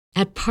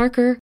At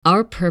Parker,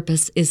 our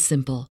purpose is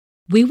simple.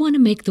 We want to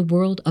make the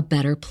world a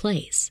better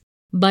place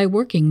by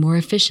working more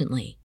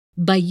efficiently,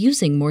 by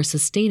using more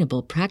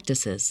sustainable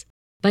practices,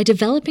 by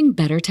developing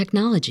better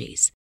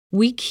technologies.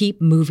 We keep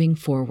moving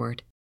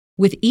forward.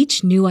 With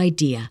each new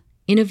idea,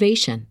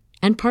 innovation,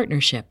 and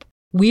partnership,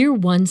 we're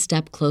one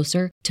step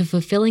closer to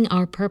fulfilling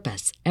our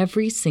purpose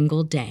every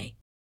single day.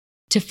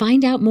 To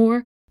find out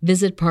more,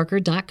 visit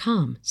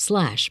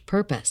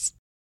parker.com/purpose.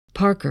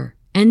 Parker,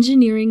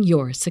 engineering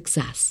your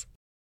success.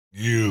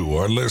 You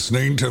are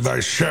listening to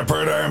the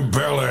Shepherd and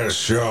Bellis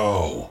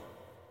Show.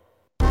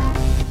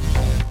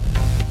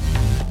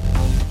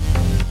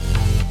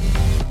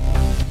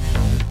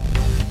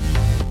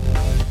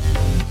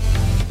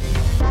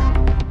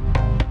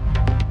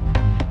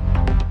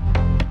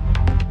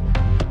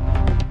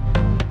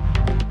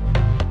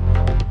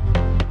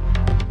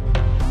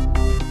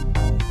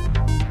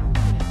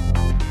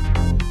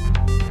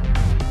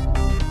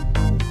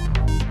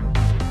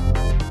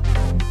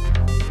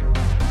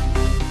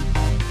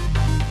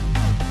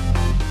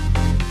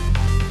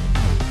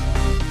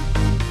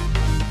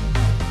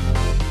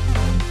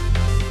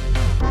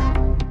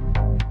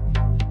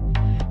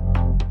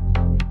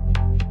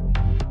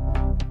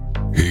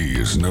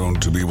 Known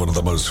to be one of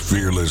the most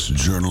fearless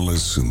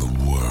journalists in the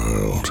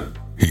world.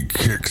 He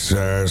kicks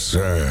ass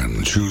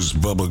and chews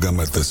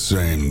bubblegum at the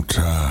same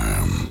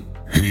time.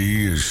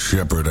 He is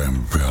Shepherd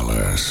and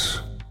Bellis.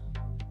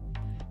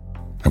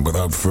 And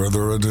without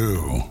further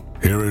ado,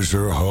 here is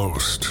your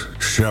host,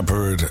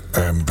 Shepherd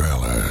and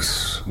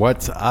Bellis.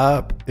 What's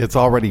up? It's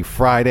already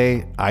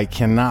Friday. I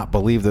cannot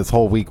believe this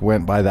whole week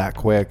went by that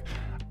quick.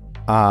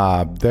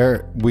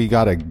 We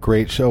got a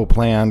great show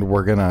planned.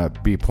 We're gonna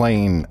be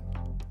playing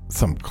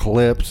some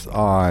clips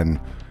on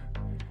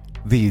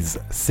these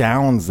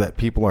sounds that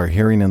people are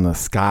hearing in the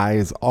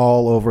skies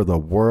all over the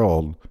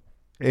world,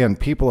 and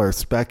people are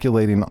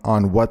speculating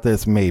on what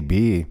this may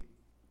be.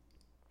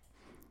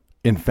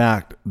 In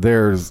fact,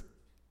 there's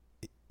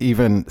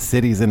even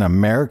cities in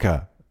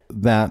America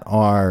that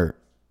are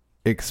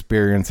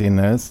experiencing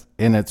this,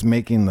 and it's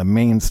making the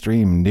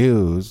mainstream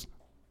news.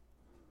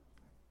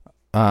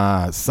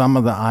 Some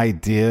of the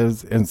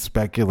ideas and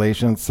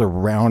speculation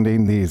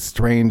surrounding these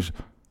strange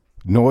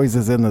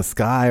noises in the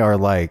sky are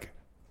like,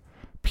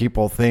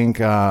 people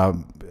think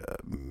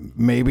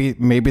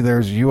maybe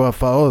there's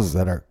UFOs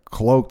that are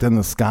cloaked in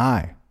the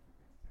sky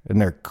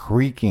and they're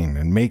creaking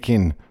and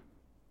making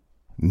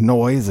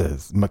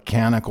noises,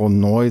 mechanical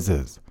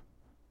noises.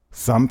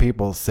 Some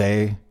people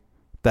say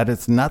that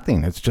it's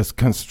nothing, it's just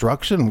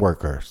construction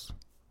workers.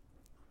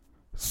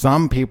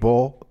 Some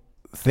people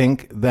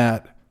think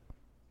that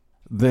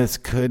this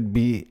could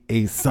be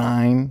a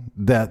sign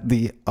that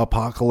the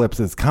apocalypse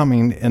is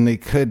coming, and they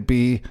could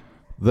be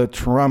the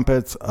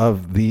trumpets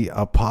of the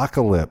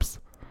apocalypse.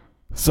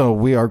 So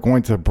we are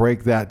going to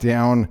break that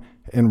down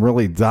and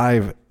really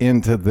dive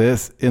into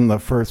this in the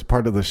first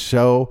part of the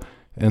show.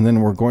 And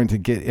then we're going to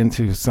get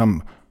into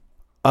some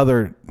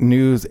other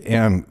news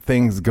and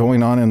things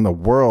going on in the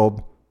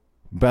world.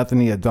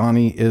 Bethany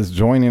Adani is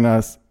joining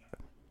us.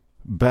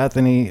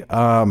 Bethany,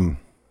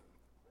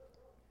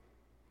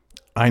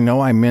 I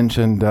know I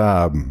mentioned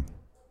all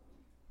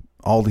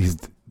these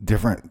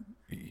different,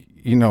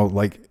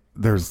 like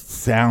there's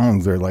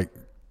sounds, they're like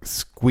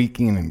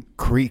squeaking and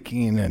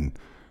creaking and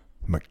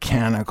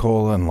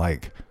mechanical and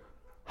like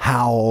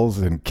howls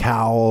and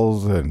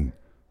cowls, and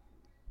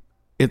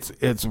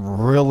it's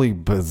really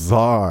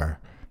bizarre.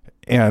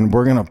 And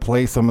we're going to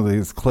play some of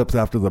these clips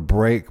after the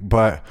break,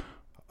 but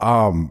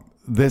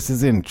this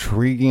is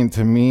intriguing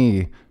to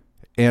me.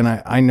 And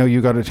I know you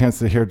got a chance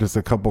to hear just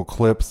a couple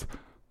clips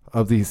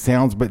of these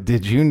sounds, but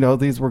did you know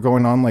these were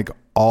going on like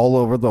all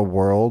over the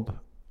world,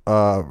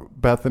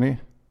 Bethany?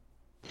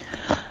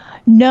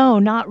 No,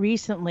 not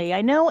recently.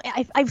 I know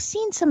I've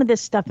seen some of this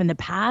stuff in the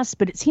past,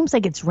 but it seems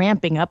like it's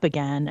ramping up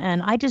again.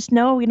 And I just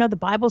know, the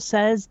Bible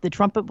says the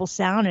trumpet will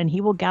sound and he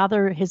will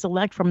gather his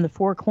elect from the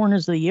four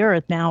corners of the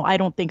earth. Now, I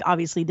don't think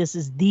obviously this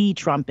is the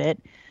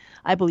trumpet.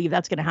 I believe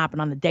that's going to happen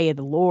on the day of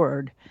the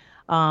Lord.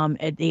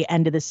 At the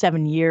end of the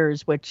 7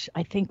 years, which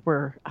I think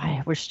we're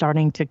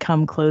starting to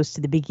come close to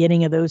the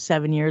beginning of those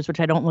 7 years, which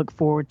I don't look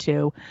forward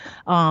to.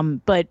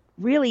 But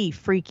really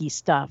freaky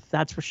stuff,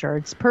 that's for sure.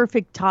 It's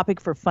perfect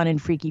topic for Fun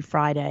and Freaky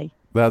Friday.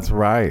 That's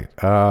right.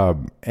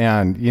 And,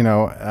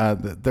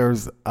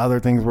 there's other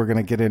things we're going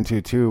to get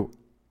into too.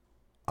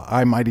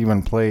 I might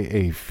even play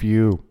a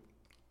few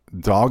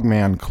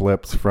Dogman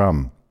clips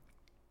from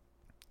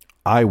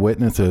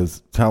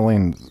eyewitnesses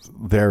telling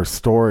their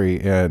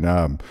story,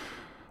 and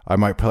I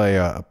might play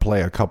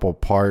a couple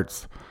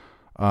parts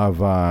of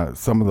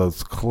some of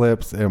those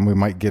clips, and we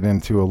might get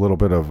into a little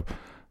bit of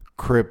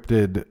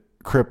cryptid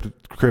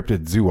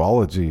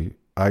zoology,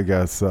 I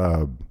guess,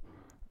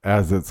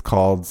 as it's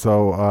called.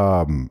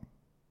 So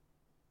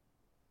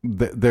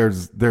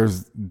there's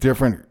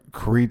different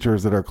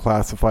creatures that are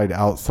classified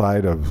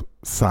outside of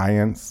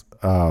science.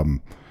 A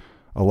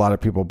lot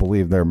of people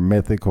believe they're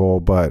mythical,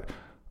 but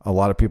a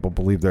lot of people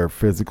believe they're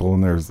physical,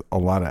 and there's a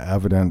lot of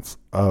evidence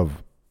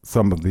of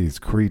some of these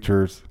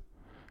creatures.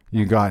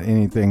 You got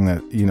anything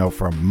that,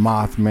 from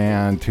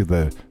Mothman to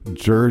the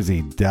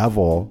Jersey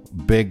Devil,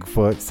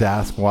 Bigfoot,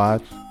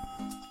 Sasquatch,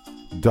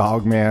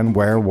 Dogman,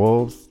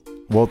 werewolves.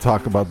 We'll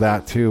talk about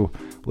that too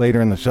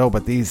later in the show.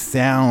 But these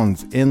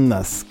sounds in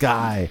the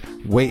sky,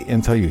 wait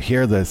until you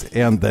hear this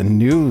and the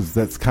news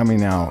that's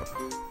coming out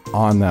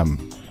on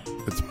them.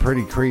 It's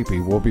pretty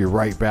creepy. We'll be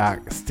right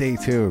back. Stay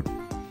tuned.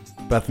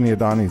 Bethany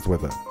Adani's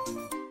with us.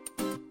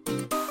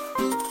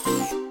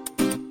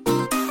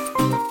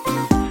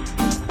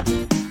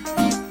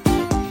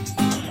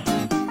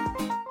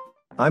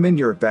 I'm in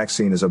Your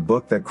Vaccine is a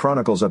book that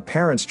chronicles a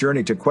parent's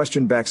journey to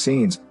question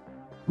vaccines.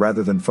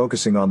 Rather than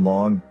focusing on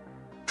long,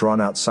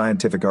 drawn-out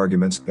scientific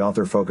arguments, the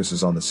author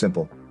focuses on the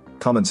simple,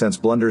 common-sense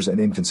blunders and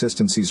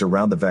inconsistencies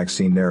around the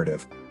vaccine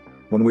narrative.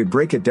 When we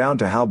break it down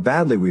to how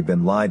badly we've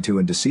been lied to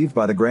and deceived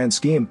by the grand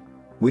scheme,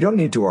 we don't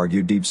need to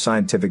argue deep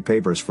scientific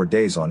papers for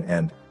days on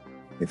end.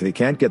 If they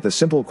can't get the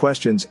simple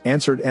questions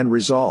answered and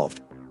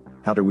resolved,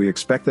 how do we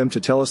expect them to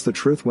tell us the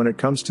truth when it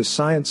comes to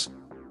science?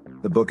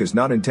 The book is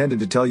not intended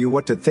to tell you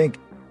what to think.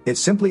 It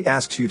simply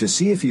asks you to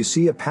see if you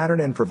see a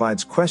pattern and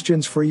provides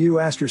questions for you to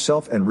ask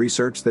yourself and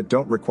research that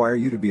don't require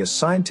you to be a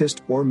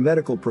scientist or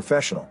medical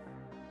professional.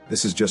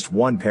 This is just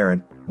one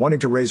parent wanting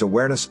to raise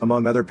awareness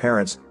among other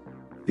parents.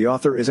 The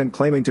author isn't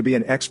claiming to be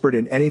an expert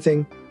in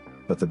anything,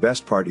 but the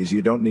best part is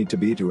you don't need to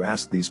be to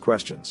ask these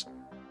questions.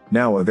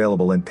 Now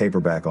available in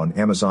paperback on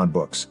Amazon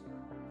Books.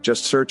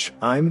 Just search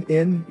I'm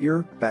in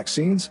Your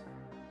Vaccines.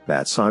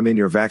 That's I'm in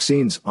Your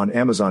Vaccines on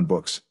Amazon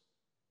Books.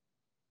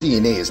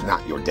 DNA is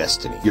not your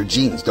destiny. Your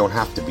genes don't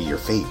have to be your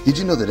fate. Did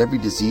you know that every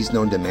disease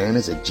known to man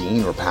has a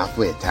gene or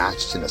pathway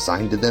attached and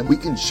assigned to them? We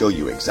can show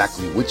you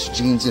exactly which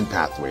genes and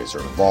pathways are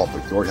involved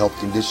with your health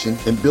condition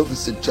and build a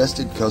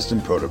suggested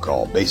custom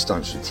protocol based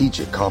on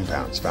strategic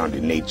compounds found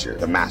in nature,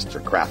 the master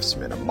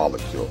craftsman of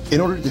molecules, in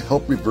order to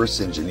help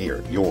reverse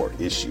engineer your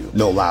issue.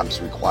 No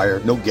labs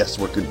required, no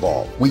guesswork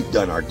involved. We've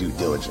done our due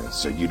diligence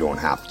so you don't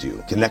have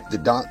to. Connect the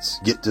dots,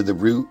 get to the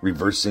root,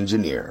 reverse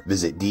engineer.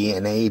 Visit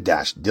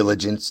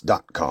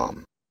dna-diligence.com.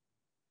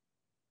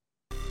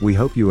 We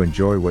hope you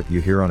enjoy what you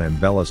hear on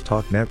Ambella's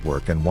Talk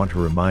Network and want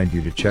to remind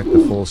you to check the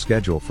full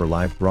schedule for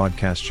live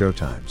broadcast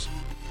showtimes.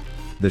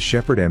 The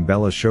Shepherd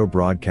Ambella Show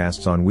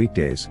broadcasts on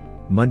weekdays,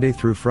 Monday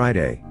through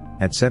Friday,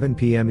 at 7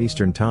 p.m.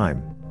 Eastern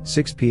Time,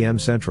 6 p.m.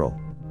 Central.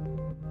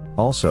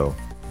 Also,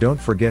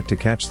 don't forget to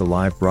catch the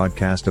live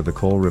broadcast of the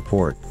Cole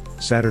Report,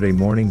 Saturday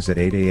mornings at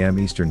 8 a.m.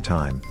 Eastern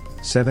Time,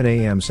 7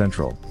 a.m.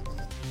 Central.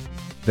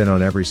 Then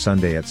on every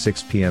Sunday at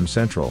 6 p.m.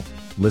 Central,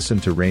 listen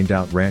to Rained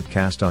Out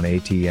Rantcast on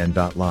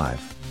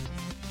atn.live.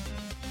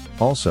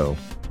 Also,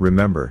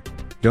 remember,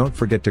 don't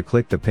forget to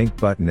click the pink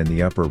button in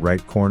the upper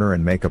right corner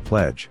and make a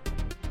pledge.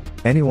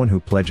 Anyone who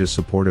pledges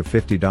support of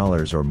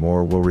 $50 or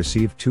more will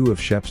receive 2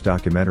 of Shep's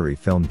documentary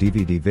film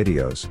DVD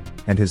videos,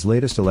 and his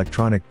latest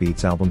electronic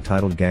beats album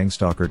titled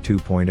Gangstalker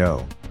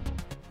 2.0.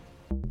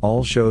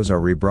 All shows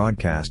are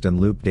rebroadcast and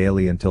looped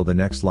daily until the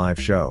next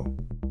live show.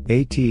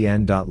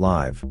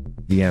 atn.live,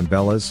 the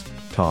Ambellas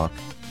Talk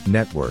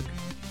Network.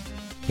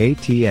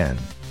 atn.live.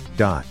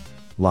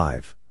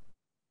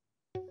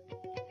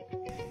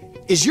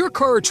 Is your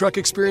car or truck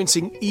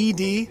experiencing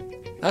ED?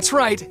 That's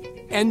right,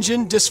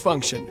 engine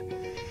dysfunction.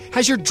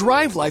 Has your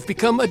drive life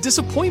become a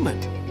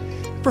disappointment?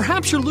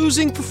 Perhaps you're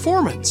losing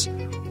performance,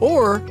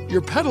 or your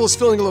pedal is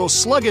feeling a little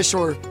sluggish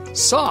or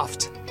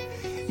soft.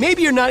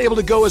 Maybe you're not able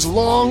to go as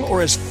long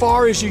or as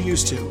far as you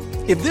used to.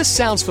 If this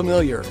sounds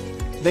familiar,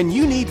 then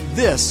you need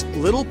this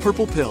little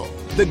purple pill.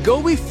 The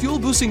Gobi Fuel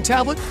Boosting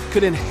Tablet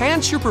could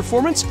enhance your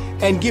performance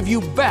and give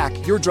you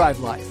back your drive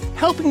life,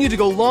 helping you to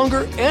go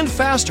longer and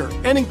faster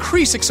and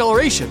increase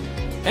acceleration,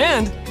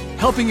 and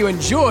helping you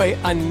enjoy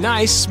a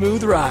nice,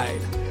 smooth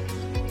ride.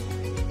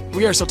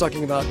 We are still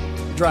talking about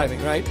driving,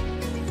 right?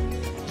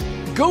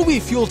 Gobi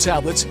Fuel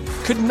Tablets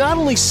could not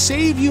only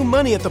save you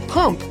money at the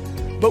pump,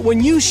 but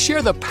when you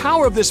share the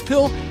power of this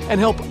pill and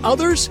help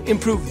others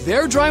improve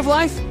their drive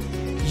life,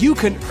 you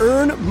can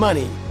earn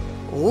money.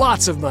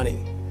 Lots of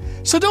money.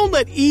 So don't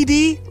let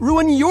ED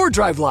ruin your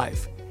drive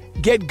life.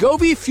 Get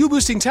Gobi Fuel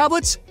Boosting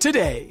Tablets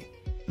today.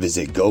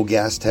 Visit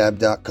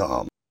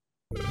GoGasTab.com.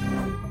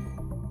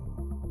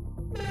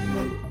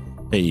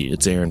 Hey,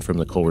 it's Aaron from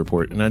the Cole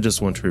Report, and I just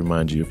want to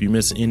remind you, if you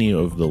miss any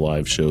of the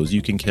live shows,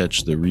 you can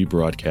catch the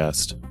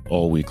rebroadcast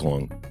all week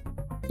long.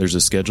 There's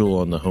a schedule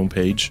on the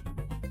homepage.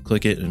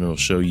 Click it and it'll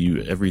show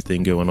you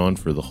everything going on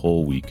for the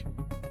whole week.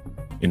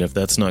 And if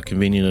that's not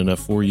convenient enough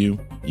for you,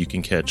 you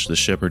can catch the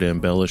Shepherd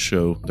Ambella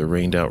Show, the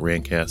Rained Out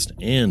Rantcast,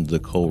 and the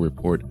Cole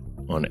Report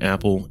on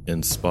Apple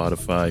and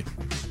Spotify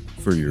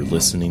for your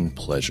listening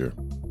pleasure.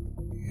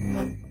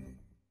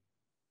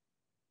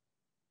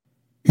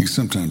 He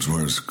sometimes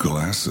wears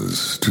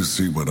glasses to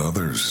see what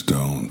others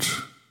don't.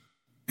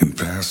 In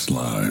past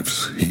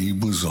lives, he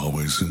was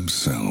always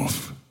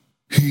himself.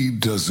 He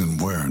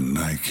doesn't wear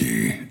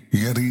Nike,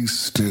 yet he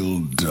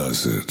still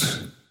does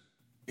it.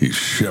 He's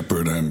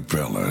Shepherd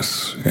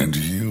Ambellas, and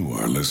you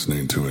are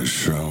listening to his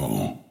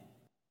show.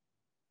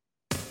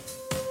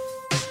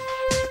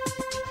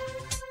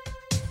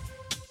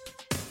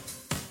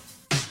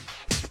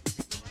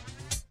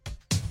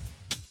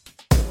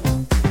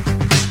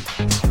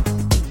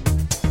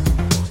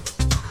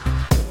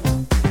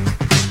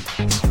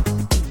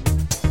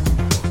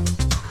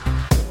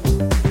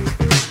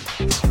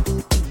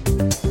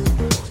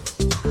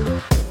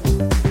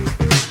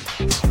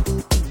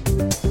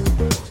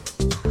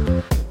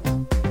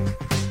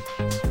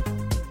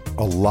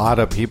 lot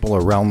of people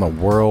around the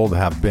world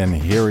have been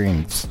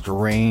hearing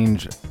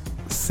strange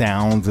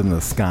sounds in the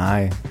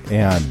sky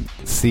and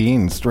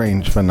seeing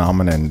strange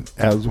phenomenon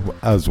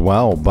as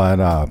well.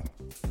 But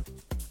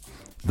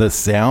the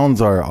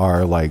sounds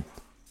are like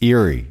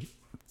eerie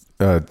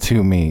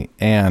to me,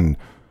 and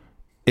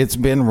it's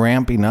been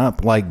ramping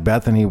up. Like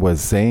Bethany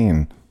was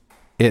saying,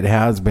 it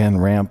has been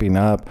ramping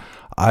up.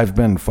 I've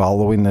been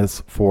following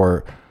this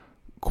for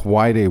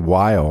quite a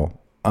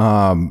while.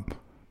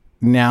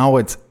 Now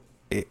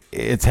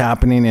it's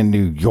happening in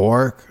New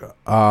York,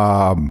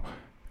 and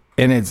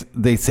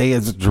they say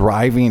it's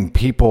driving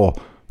people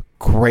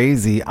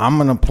crazy. I'm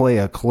gonna play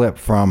a clip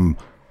from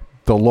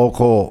the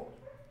local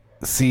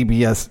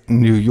CBS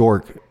New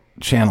York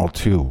Channel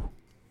 2.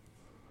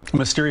 A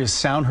mysterious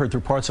sound heard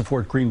through parts of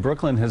Fort Greene,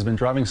 Brooklyn, has been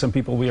driving some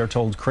people, we are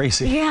told,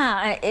 crazy.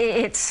 Yeah,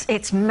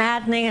 it's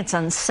maddening, it's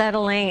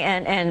unsettling,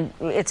 and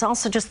it's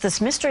also just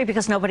this mystery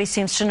because nobody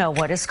seems to know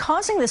what is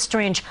causing this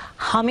strange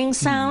humming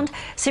sound.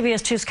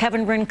 CBS 2's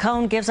Kevin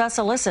Rincon gives us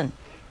a listen.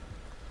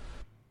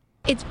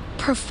 It's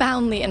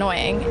profoundly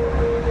annoying.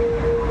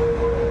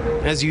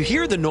 As you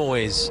hear the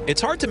noise,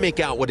 it's hard to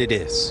make out what it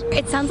is.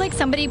 It sounds like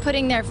somebody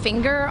putting their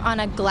finger on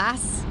a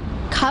glass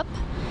cup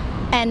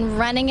and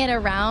running it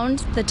around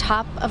the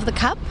top of the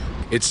cup.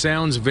 It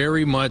sounds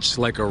very much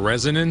like a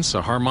resonance,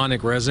 a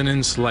harmonic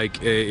resonance,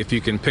 like if you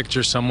can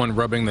picture someone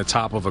rubbing the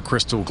top of a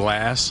crystal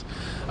glass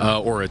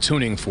or a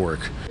tuning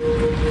fork.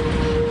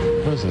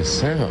 What does it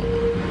sound?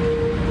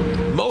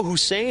 Mo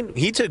Hussein,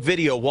 he took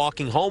video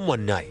walking home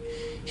one night.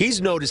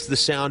 He's noticed the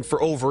sound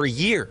for over a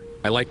year.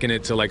 I liken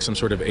it to like some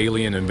sort of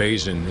alien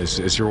invasion.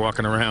 As you're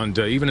walking around,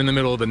 even in the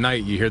middle of the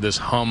night, you hear this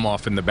hum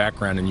off in the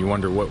background and you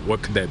wonder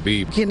what could that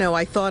be? You know,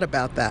 I thought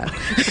about that.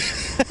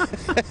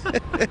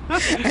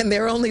 And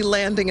they're only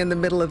landing in the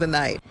middle of the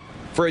night.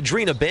 For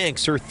Adrena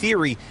Banks, her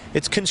theory,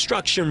 it's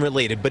construction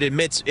related, but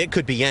admits it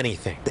could be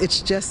anything.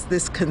 It's just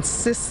this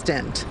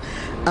consistent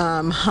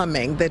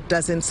humming that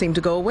doesn't seem to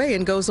go away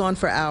and goes on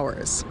for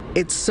hours.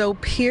 It's so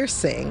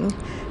piercing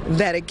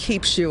that it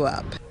keeps you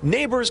up.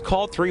 Neighbors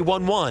called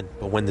 311,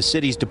 but when the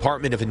city's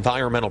Department of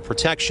Environmental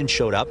Protection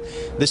showed up,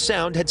 the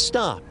sound had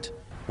stopped.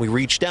 We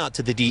reached out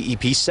to the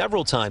DEP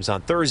several times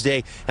on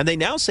Thursday, and they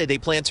now say they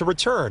plan to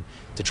return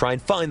to try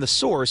and find the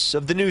source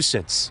of the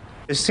nuisance.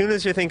 As soon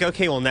as you think,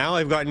 okay, well, now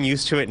I've gotten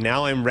used to it,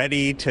 now I'm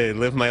ready to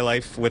live my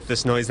life with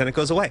this noise, then it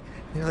goes away.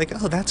 And you're like,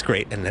 oh, that's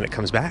great, and then it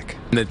comes back.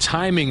 The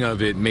timing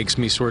of it makes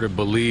me sort of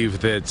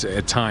believe that,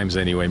 at times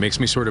anyway, makes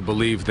me sort of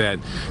believe that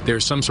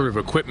there's some sort of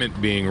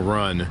equipment being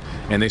run,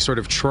 and they sort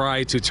of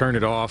try to turn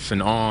it off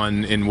and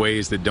on in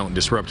ways that don't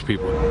disrupt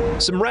people.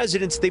 Some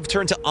residents, they've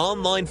turned to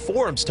online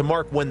forums to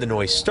mark when the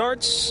noise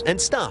starts and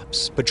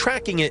stops, but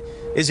tracking it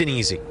isn't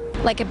easy.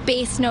 Like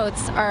bass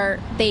notes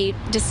they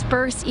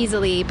disperse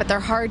easily, but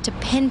they're hard to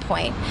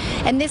pinpoint.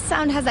 And this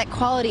sound has that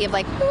quality of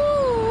like,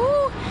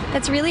 ooh,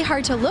 that's really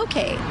hard to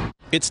locate.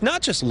 It's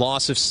not just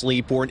loss of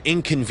sleep or an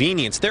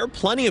inconvenience. There are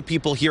plenty of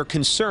people here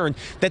concerned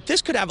that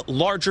this could have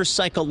larger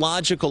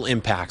psychological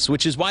impacts,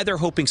 which is why they're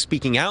hoping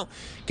speaking out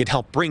could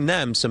help bring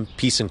them some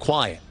peace and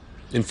quiet.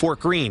 In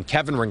Fort Greene,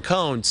 Kevin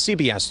Rincon,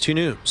 CBS 2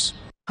 News.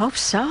 Hope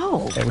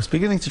so. It was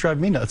beginning to drive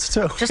me nuts,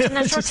 too. Just in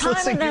a short time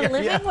and then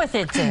living with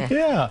it.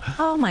 Yeah.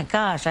 Oh, my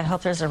gosh. I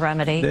hope there's a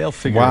remedy. They'll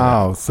figure it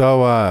out. Wow.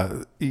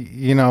 So,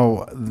 you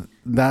know,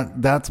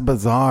 that's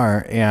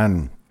bizarre.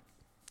 And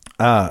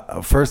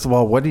first of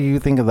all, what do you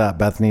think of that,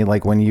 Bethany?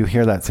 Like when you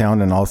hear that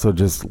sound and also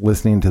just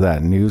listening to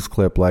that news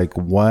clip, like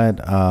what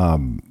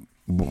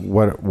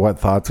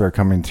thoughts are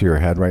coming to your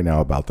head right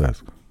now about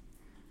this?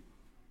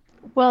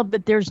 Well,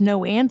 but there's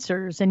no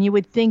answers. And you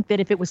would think that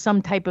if it was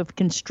some type of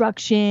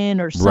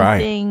construction or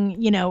something, right,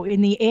 you know,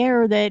 in the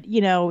air that, you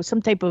know, some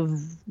type of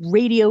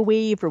radio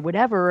wave or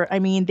whatever, I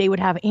mean, they would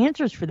have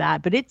answers for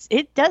that. But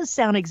it does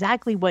sound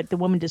exactly what the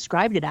woman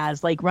described it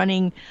as, like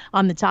running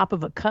on the top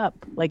of a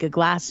cup, like a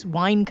glass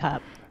wine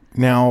cup.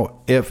 Now,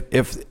 if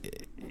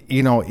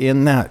you know,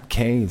 in that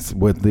case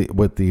with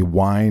the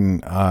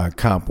wine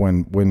cup,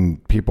 when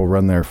people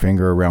run their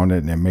finger around it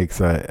and it makes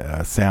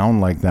a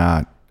sound like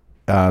that,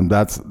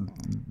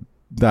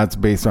 that's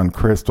based on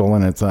crystal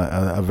and it's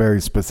a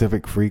very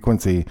specific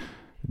frequency.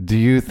 Do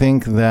you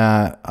think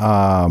that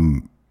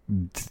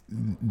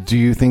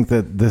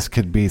this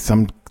could be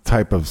some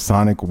type of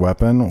sonic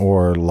weapon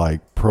or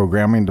like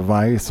programming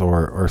device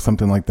or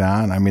something like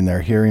that? I mean,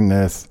 they're hearing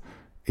this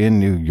in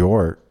New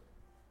York.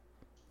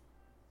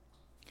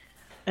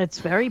 It's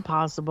very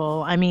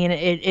possible. I mean,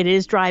 it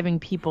is driving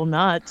people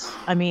nuts.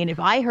 I mean, if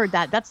I heard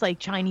that, that's like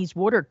Chinese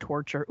water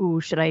torture.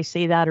 Ooh, should I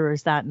say that or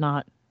is that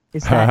not?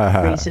 Is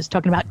that racist?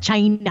 Talking about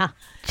China.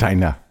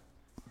 Yeah,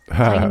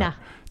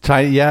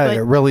 but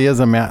it really is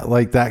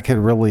like that could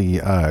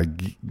really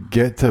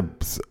get to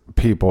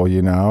people,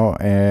 you know.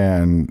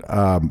 And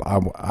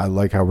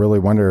I really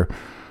wonder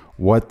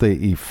what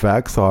the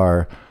effects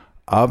are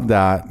of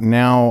that.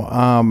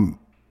 Now,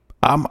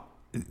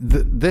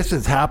 this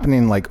is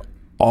happening like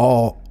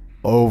all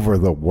over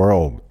the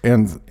world,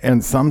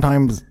 and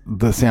sometimes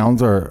the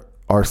sounds are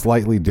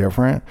slightly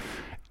different.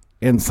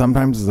 And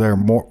sometimes they're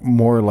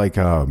more like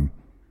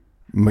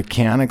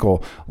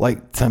mechanical.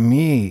 Like, to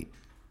me,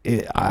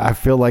 I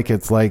feel like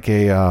it's like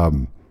a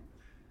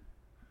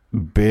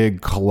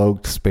big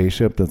cloaked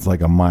spaceship that's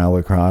like a mile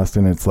across,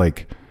 and it's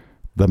like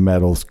the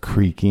metal's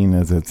creaking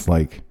as it's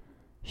like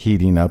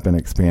heating up and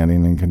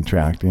expanding and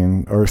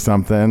contracting or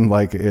something.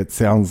 Like, it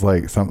sounds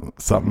like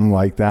something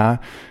like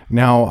that.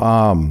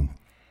 Now,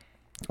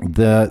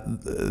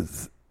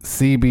 the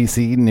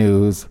CBC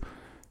News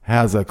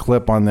has a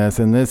clip on this,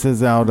 and this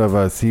is out of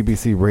a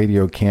CBC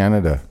Radio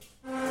Canada.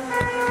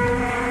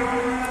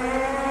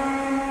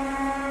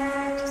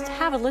 Just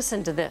have a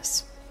listen to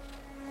this.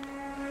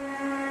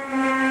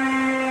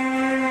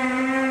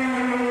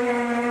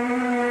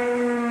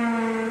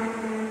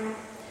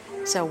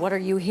 So what are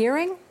you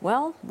hearing?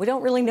 Well, we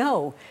don't really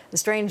know. The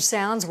strange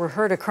sounds were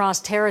heard across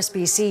Terrace,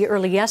 BC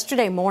early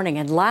yesterday morning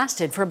and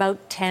lasted for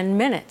about 10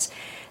 minutes.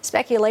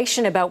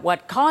 Speculation about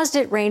what caused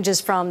it ranges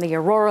from the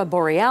aurora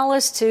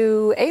borealis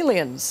to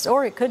aliens,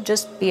 or it could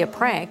just be a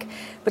prank.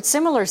 But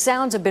similar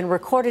sounds have been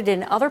recorded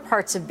in other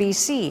parts of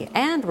BC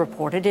and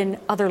reported in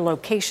other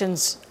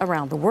locations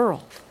around the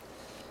world.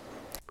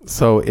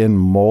 So in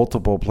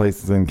multiple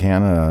places in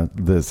Canada,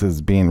 this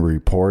is being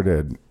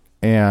reported.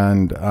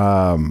 And,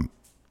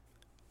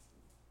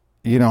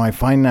 you know, I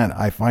find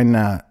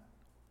that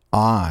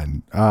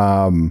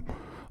odd.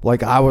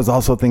 Like, I was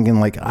also thinking,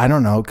 like, I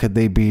don't know, could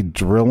they be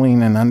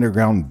drilling an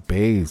underground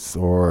base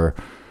or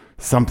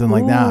something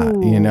like that,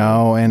 you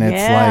know? And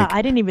it's like,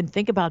 I didn't even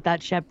think about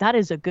that, Shep. That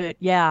is a good,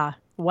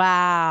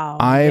 wow.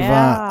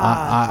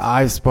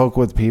 I've spoke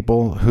with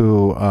people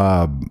who,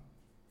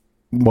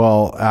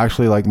 well,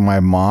 actually, like, my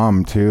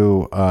mom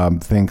too,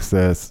 thinks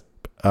this,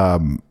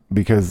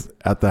 because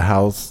at the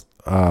house,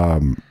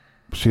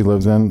 she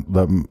lives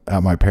in,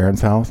 at my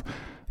parents' house,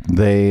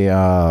 they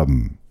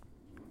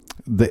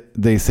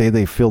say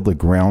they feel the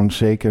ground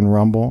shake and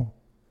rumble,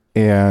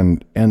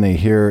 and they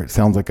hear it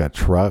sounds like a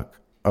truck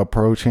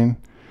approaching,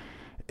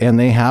 and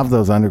they have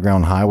those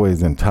underground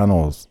highways and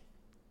tunnels,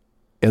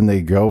 and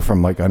they go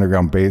from like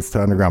underground base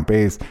to underground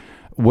base.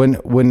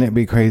 Wouldn't it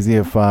be crazy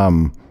if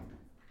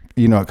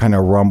you know, it kind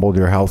of rumbled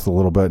your house a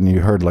little bit and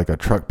you heard like a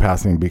truck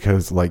passing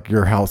because like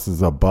your house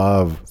is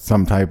above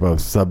some type of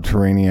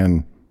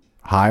subterranean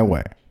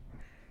highway?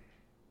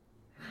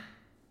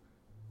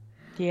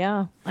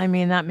 Yeah, I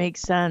mean, that makes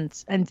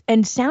sense.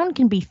 And sound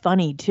can be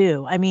funny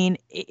too. I mean,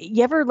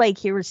 you ever like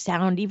hear a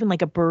sound, even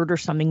like a bird or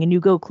something, and you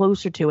go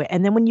closer to it,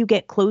 and then when you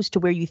get close to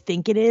where you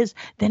think it is,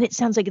 then it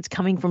sounds like it's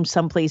coming from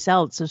someplace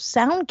else. So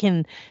sound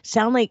can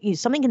sound like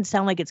something can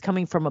sound like it's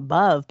coming from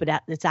above, but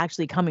it's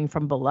actually coming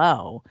from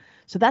below.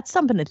 So that's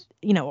something that,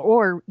 you know,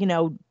 or, you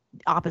know,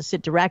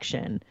 opposite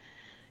direction.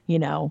 You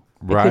know,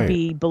 it could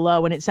be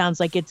below and it sounds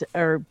like it's,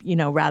 or, you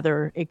know,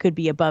 rather it could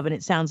be above and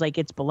it sounds like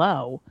it's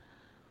below.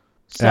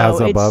 So as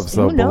above,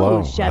 so who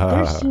knows, below. Shep?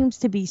 There seems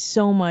to be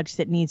so much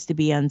that needs to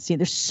be unseen.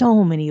 There's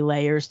so many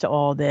layers to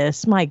all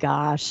this. My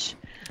gosh.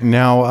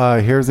 Now,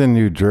 here's in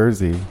New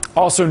Jersey.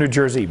 Also New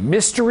Jersey,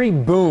 mystery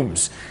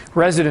booms.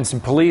 Residents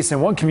and police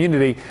in one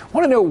community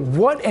want to know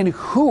what and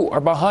who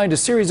are behind a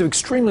series of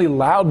extremely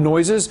loud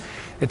noises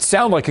that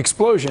sound like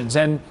explosions.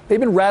 And they've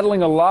been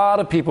rattling a lot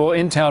of people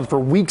in town for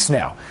weeks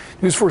now.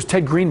 News 4's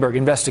Ted Greenberg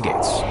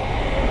investigates.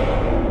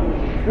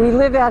 We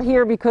live out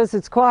here because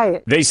it's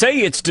quiet. They say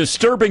it's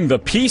disturbing the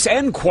peace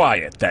and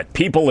quiet that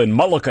people in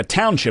Mullica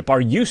Township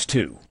are used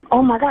to.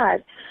 Oh my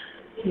God.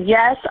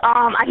 Yes,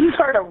 I just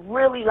heard a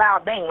really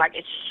loud bang, like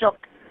it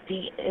shook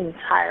the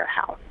entire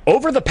house.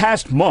 Over the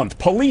past month,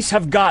 police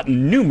have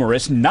gotten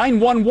numerous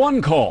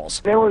 911 calls.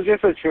 There was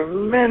just a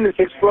tremendous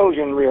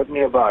explosion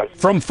nearby.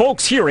 From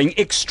folks hearing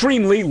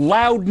extremely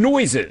loud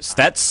noises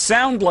that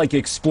sound like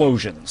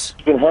explosions.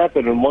 It's been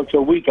happening once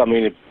a week. I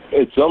mean,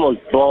 it's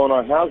almost blowing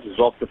our houses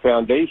off the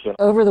foundation.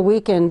 Over the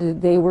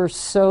weekend, they were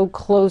so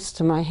close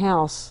to my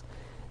house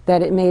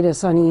that it made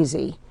us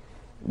uneasy,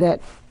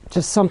 that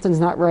just something's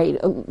not right.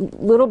 A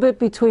little bit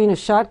between a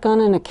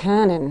shotgun and a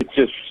cannon. It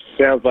just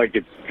sounds like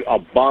it's a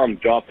bomb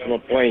dropped from a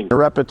plane. The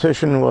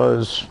repetition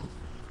was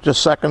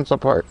just seconds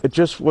apart. It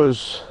just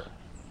just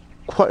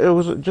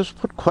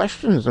put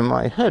questions in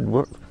my head.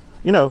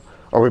 You know,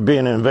 are we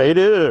being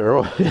invaded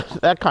or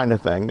that kind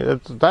of thing?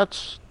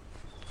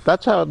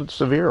 That's how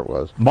severe it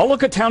was.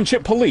 Mullica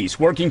Township Police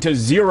working to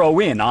zero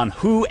in on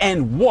who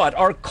and what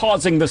are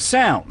causing the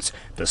sounds.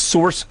 The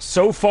source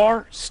so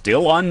far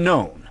still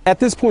unknown. At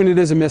this point, it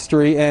is a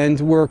mystery, and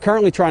we're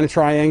currently trying to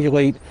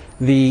triangulate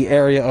the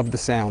area of the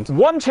sound.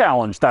 One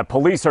challenge that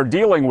police are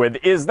dealing with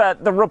is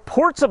that the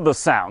reports of the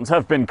sounds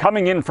have been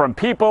coming in from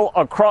people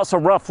across a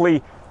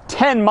roughly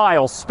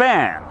 10-mile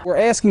span. We're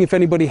asking if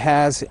anybody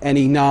has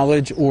any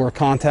knowledge or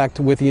contact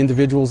with the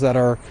individuals that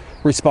are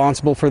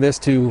responsible for this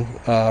to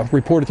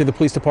report it to the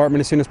police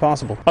department as soon as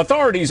possible.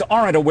 Authorities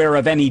aren't aware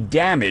of any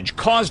damage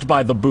caused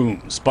by the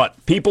booms,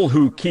 but people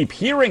who keep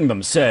hearing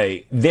them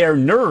say their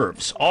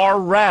nerves are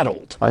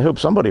rattled. I hope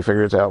somebody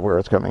figures out where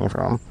it's coming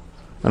from,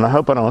 and I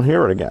hope I don't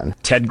hear it again.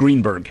 Ted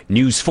Greenberg,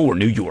 News 4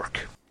 New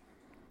York.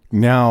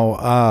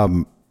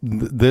 Now,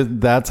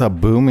 that's a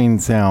booming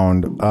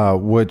sound,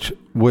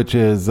 which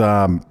is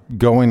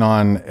going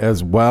on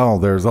as well.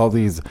 There's all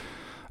these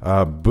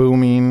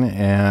booming,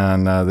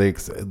 and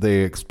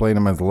they explain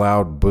them as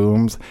loud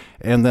booms,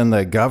 and then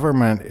the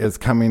government is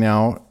coming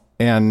out,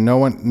 and no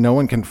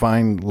one can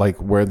find like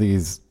where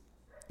these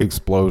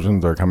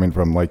explosions are coming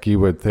from. Like you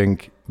would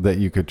think that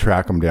you could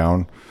track them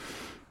down.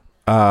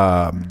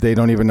 They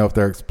don't even know if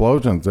they're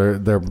explosions.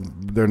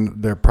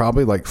 They're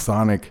probably like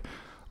sonic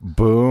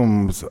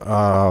booms.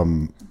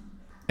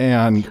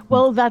 And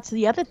well, that's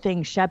the other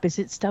thing, Shep, is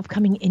it's stuff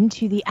coming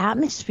into the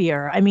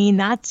atmosphere. I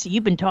mean,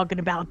 you've been talking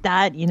about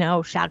that,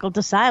 shackled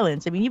to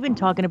silence. I mean, you've been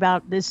talking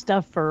about this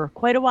stuff for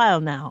quite a while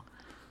now.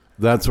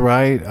 That's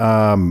right.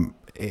 And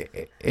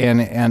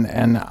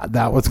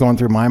that was going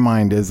through my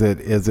mind. Is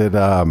it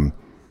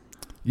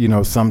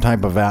some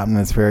type of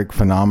atmospheric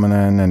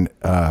phenomenon, and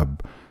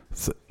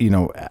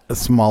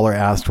smaller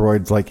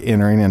asteroids like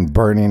entering and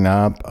burning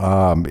up?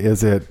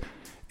 Is it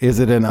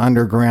an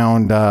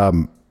underground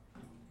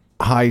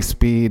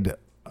high-speed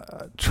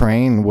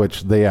train,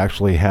 which they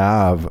actually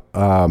have?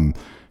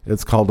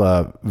 It's called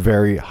a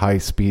Very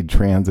High-Speed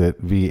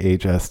Transit,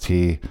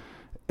 VHST,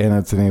 and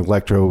it's an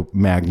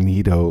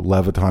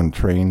electromagneto-leviton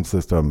train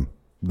system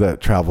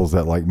that travels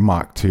at like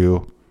Mach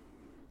 2.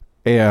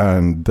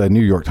 And the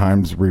New York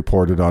Times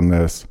reported on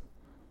this,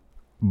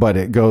 but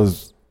it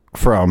goes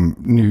from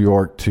New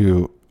York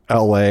to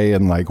LA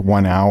in like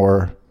 1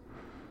 hour.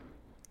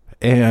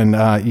 And,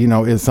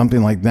 is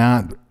something like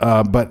that.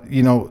 But,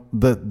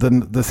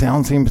 the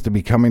sound seems to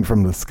be coming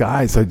from the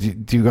sky. So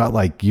do you got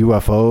like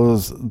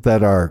UFOs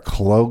that are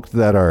cloaked,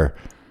 that are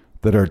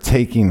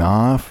taking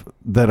off,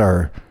 that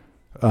are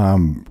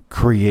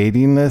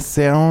creating this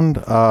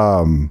sound?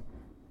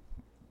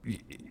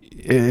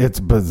 It's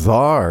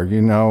bizarre,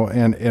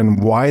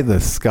 and why the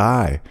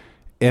sky?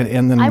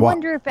 And then I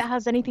wonder if it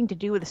has anything to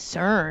do with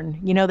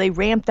CERN. They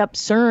ramped up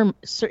CERN.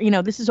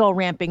 This is all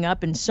ramping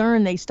up, and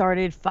CERN, they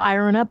started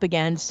firing up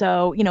again.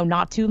 So,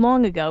 not too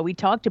long ago, we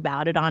talked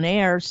about it on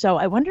air. So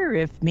I wonder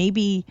if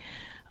maybe,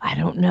 I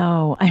don't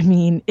know. I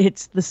mean,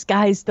 it's the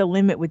sky's the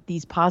limit with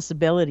these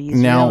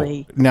possibilities,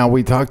 really. Now,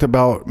 we talked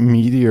about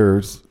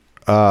meteors.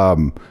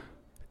 In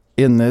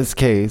this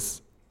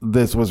case,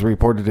 this was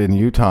reported in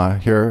Utah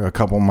here a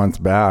couple months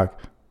back.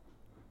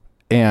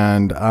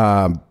 And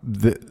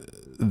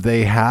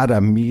they had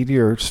a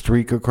meteor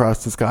streak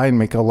across the sky and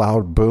make a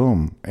loud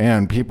boom,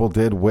 and people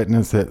did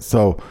witness it.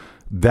 So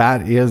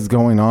that is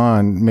going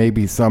on.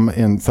 Maybe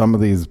in some of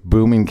these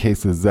booming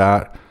cases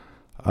that,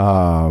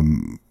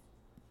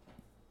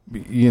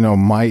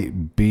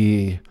 might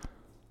be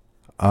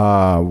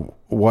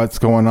what's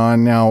going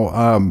on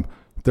now.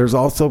 There's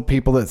also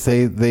people that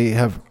say they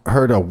have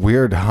heard a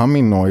weird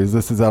humming noise.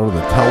 This is out of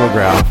the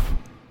Telegraph.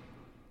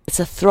 It's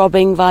a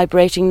throbbing,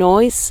 vibrating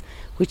noise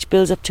which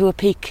builds up to a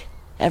peak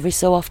every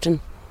so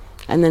often,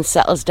 and then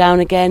settles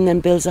down again, then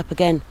builds up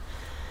again,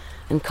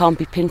 and can't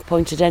be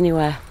pinpointed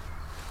anywhere.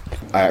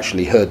 I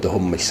actually heard the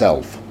hum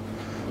myself,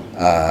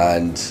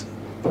 and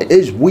it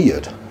is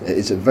weird. It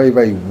is a very,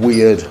 very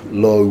weird,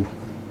 low,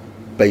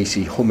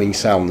 bassy humming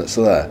sound that's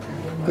there.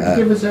 Could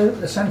you give us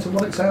a sense of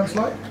what it sounds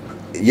like?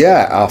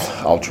 Yeah,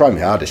 I'll try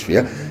my hardest for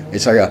you.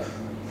 It's like a...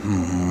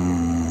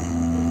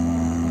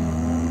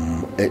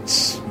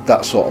 It's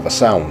that sort of a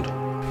sound.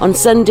 On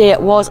Sunday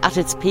it was at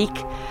its peak,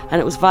 and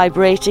it was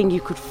vibrating.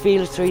 You could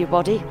feel it through your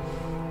body,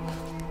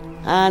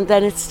 and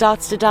then it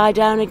starts to die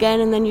down again,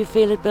 and then you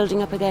feel it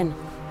building up again.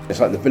 It's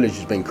like the village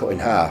has been cut in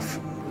half.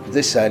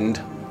 This end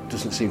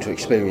doesn't seem to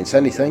experience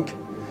anything,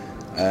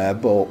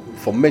 but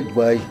from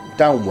midway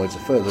downwards, the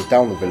further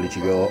down the village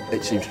you go,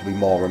 it seems to be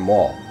more and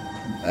more.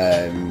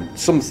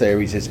 Some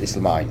theories it's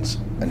the mines,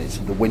 and it's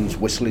the wind's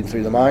whistling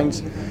through the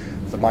mines.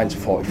 The mines are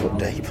 40 foot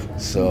deep,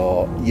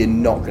 so you're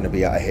not going to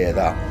be able to hear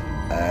that.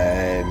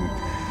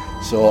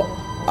 So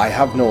I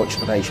have no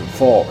explanation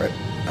for it.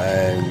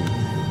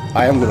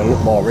 I am going to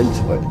look more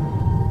into it.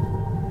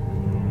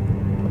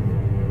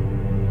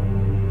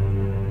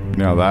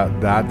 No,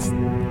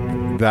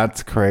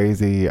 that's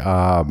crazy.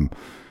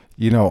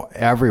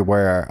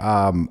 Everywhere.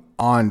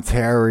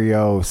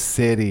 Ontario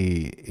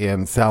City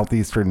in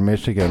southeastern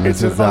Michigan. It's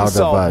this is an out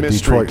unsolved of mystery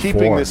Detroit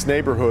keeping 4. this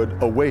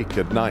neighborhood awake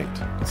at night.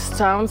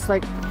 Sounds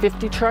like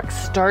 50 trucks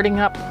starting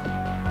up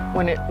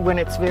when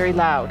it's very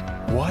loud.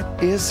 What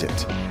is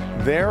it?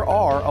 There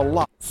are a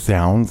lot.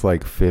 Sounds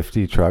like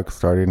 50 trucks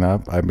starting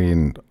up. I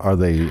mean, are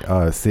they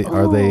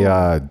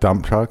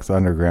dump trucks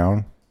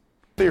underground?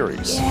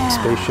 Theories. Yeah.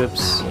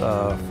 Spaceships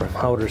from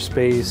outer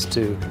space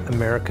to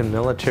American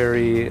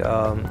military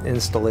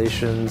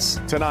installations.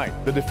 Tonight,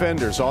 the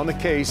defenders on the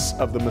case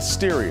of the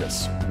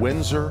mysterious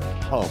Windsor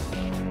hum.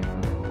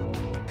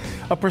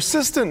 A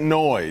persistent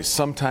noise,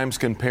 sometimes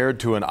compared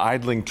to an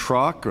idling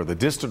truck or the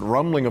distant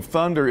rumbling of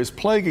thunder, is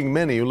plaguing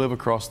many who live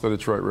across the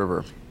Detroit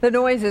River. The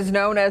noise is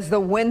known as the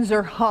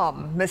Windsor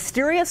hum,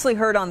 mysteriously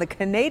heard on the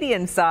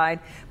Canadian side,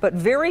 but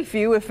very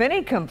few, if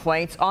any,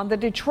 complaints on the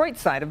Detroit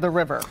side of the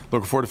river.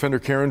 Local 4 defender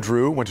Karen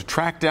Drew went to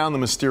track down the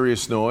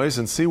mysterious noise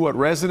and see what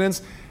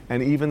residents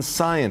and even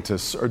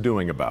scientists are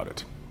doing about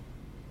it.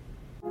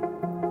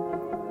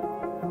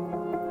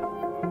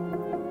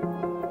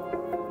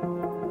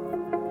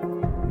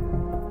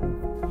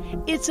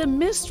 It's a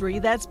mystery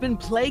that's been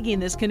plaguing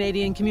this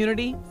Canadian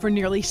community for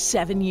nearly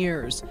 7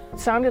 years. It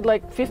sounded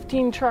like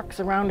 15 trucks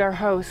around our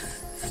house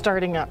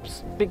starting up,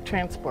 big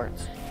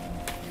transports.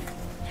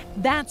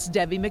 That's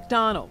Debbie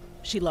McDonald.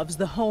 She loves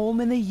the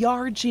home and the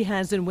yard she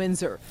has in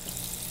Windsor.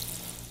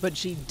 But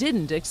she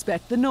didn't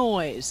expect the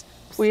noise.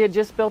 We had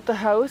just built the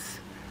house.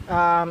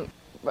 A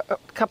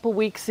couple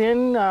weeks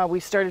in, we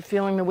started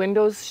feeling the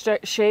windows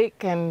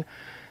shake and,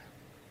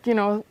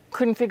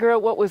 couldn't figure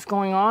out what was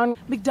going on.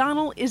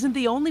 McDonald isn't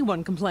the only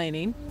one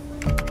complaining.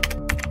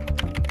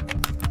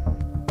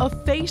 A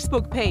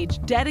Facebook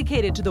page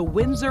dedicated to the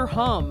Windsor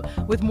hum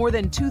with more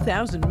than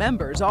 2,000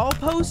 members all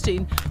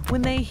posting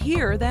when they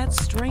hear that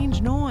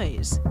strange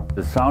noise.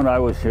 The sound I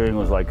was hearing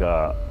was like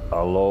a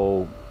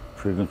low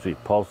frequency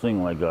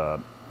pulsing,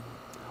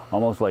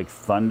 almost like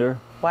thunder.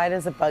 Why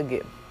does it bug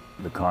you?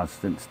 The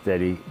constant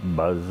steady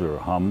buzz or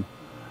hum,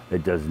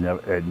 it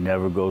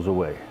never goes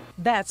away.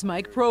 That's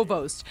Mike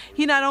Provost.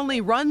 He not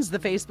only runs the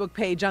Facebook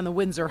page on the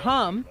Windsor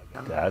hum,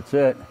 that's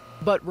it,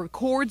 but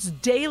records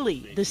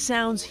daily the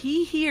sounds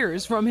he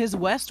hears from his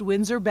West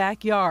Windsor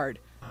backyard.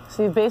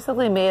 So you've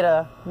basically made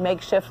a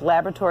makeshift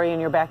laboratory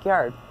in your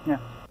backyard. Yeah.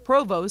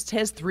 Provost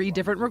has 3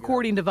 different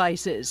recording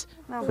devices.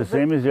 It's the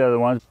same as the other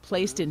ones.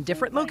 Placed in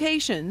different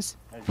locations.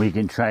 We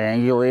can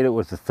triangulate it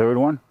with the third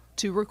one.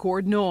 To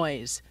record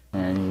noise.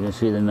 And you can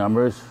see the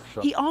numbers.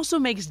 He also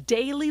makes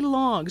daily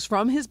logs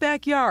from his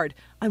backyard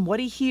on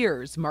what he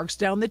hears, marks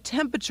down the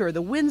temperature,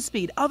 the wind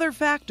speed, other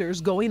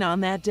factors going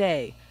on that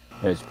day.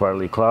 It's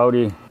partly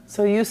cloudy.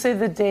 So you save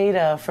the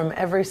data from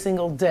every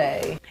single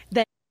day.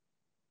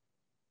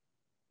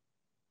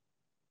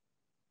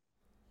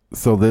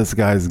 So this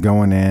guy's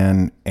going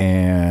in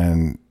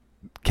and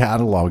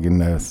cataloging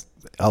this.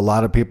 A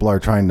lot of people are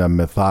trying to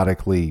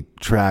methodically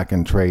track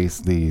and trace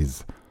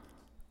these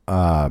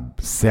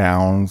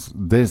sounds.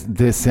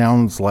 This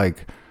sounds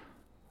like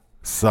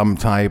some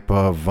type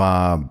of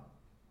I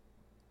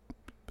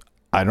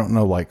don't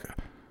know, like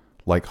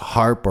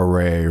harp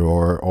array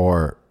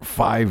or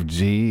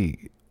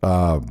 5G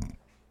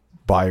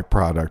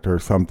byproduct or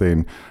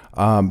something.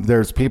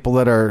 There's people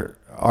that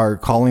are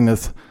calling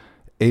this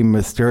a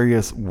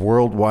mysterious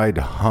worldwide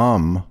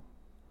hum.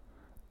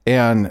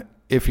 And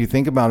if you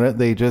think about it,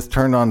 they just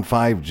turned on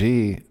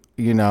 5G.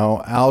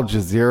 Al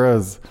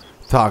Jazeera's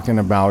talking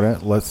about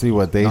it. Let's see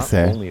what they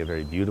say. Not only a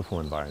very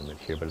beautiful environment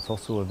here, but it's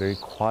also a very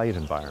quiet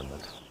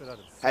environment.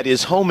 At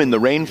his home in the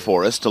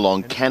rainforest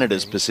along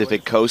Canada's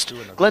Pacific coast,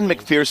 Glenn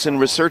McPherson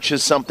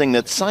researches something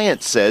that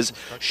science says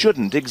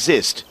shouldn't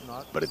exist.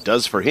 But it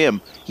does for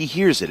him. He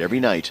hears it every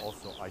night.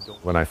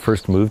 When I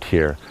first moved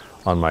here,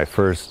 on my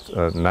first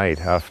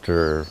night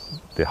after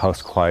the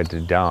house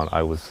quieted down,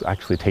 I was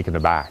actually taken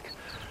aback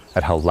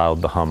at how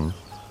loud the hum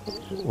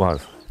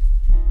was.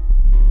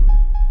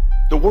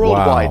 The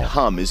worldwide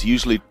hum is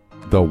usually...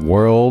 The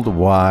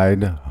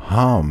worldwide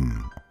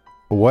hum.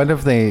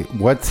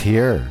 What's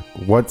here?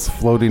 What's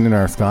floating in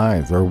our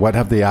skies? Or what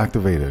have they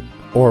activated?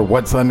 Or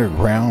what's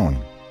underground?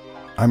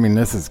 I mean,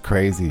 this is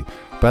crazy.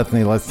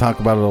 Bethany, let's talk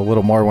about it a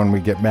little more when we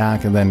get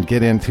back and then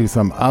get into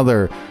some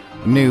other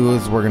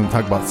news. We're going to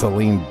talk about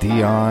Celine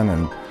Dion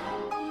and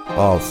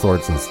all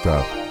sorts of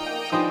stuff.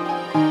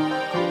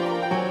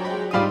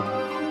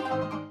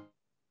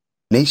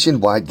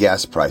 Nationwide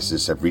gas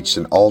prices have reached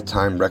an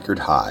all-time record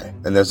high,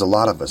 and there's a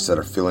lot of us that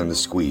are feeling the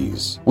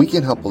squeeze. We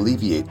can help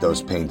alleviate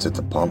those pains at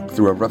the pump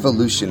through a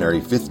revolutionary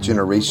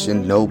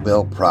 5th-generation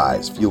Nobel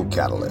Prize fuel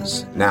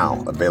catalyst,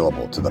 now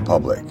available to the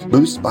public.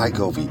 Boost by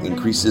Govee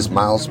increases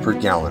miles per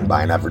gallon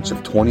by an average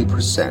of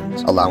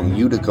 20%, allowing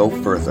you to go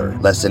further,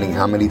 lessening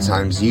how many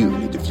times you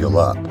need to fuel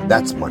up.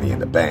 That's money in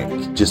the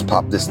bank. Just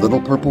pop this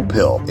little purple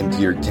pill into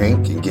your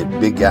tank and get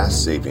big gas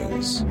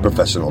savings.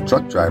 Professional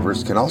truck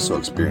drivers can also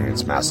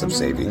experience massive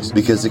savings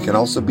because it can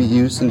also be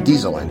used in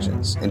diesel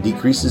engines and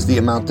decreases the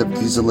amount of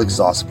diesel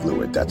exhaust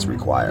fluid that's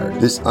required.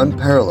 This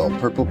unparalleled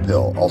purple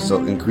pill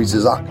also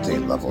increases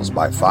octane levels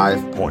by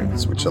 5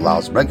 points, which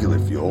allows regular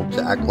fuel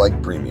to act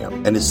like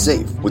premium and is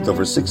safe with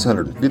over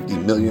 650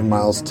 million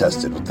miles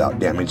tested without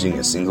damaging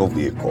a single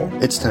vehicle.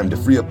 It's time to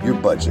free up your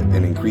budget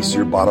and increase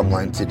your bottom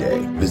line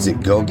today.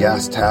 Visit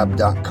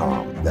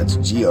GoGasTab.com. That's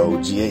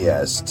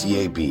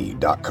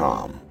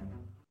GoGasTab.com.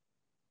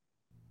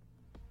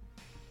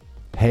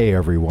 Hey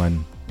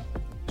everyone,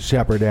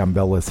 Shepherd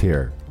Ambellas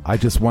here. I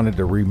just wanted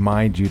to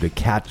remind you to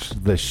catch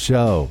the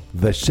show,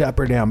 The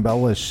Shepherd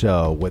Ambellas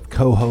Show, with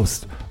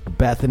co-hosts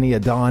Bethany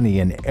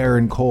Adani and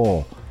Aaron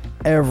Cole,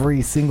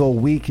 every single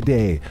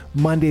weekday,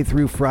 Monday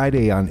through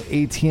Friday on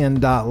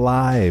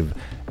ATN.live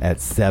at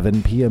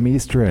 7 p.m.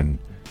 Eastern,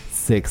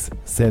 6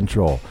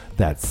 Central.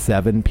 That's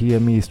 7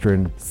 p.m.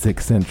 Eastern,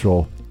 6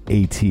 Central,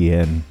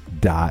 ATN.live.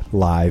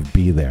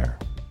 Be there.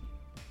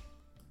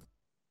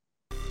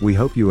 We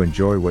hope you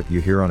enjoy what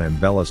you hear on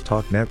Ambellas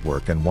Talk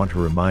Network and want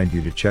to remind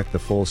you to check the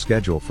full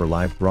schedule for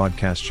live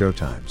broadcast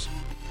showtimes.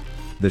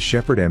 The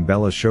Shepherd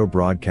Ambellas Show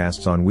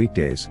broadcasts on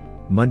weekdays,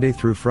 Monday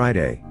through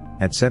Friday,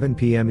 at 7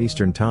 p.m.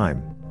 Eastern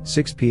Time,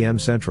 6 p.m.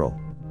 Central.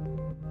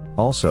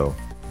 Also,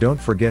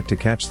 don't forget to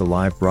catch the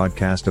live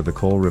broadcast of the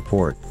Cole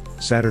Report,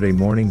 Saturday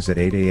mornings at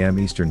 8 a.m.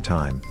 Eastern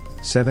Time,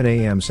 7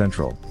 a.m.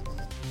 Central.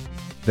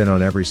 Then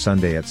on every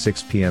Sunday at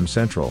 6 p.m.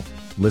 Central,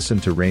 listen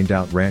to Rained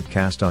Out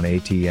Rantcast on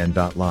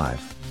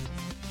ATN.live.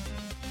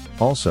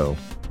 Also,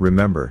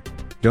 remember,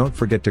 don't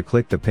forget to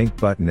click the pink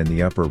button in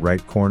the upper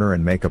right corner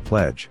and make a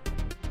pledge.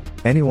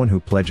 Anyone who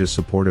pledges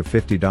support of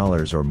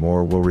 $50 or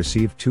more will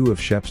receive 2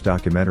 of Shep's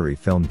documentary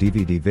film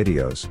DVD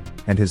videos,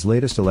 and his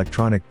latest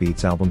electronic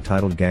beats album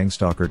titled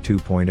Gangstalker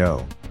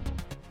 2.0.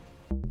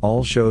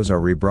 All shows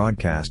are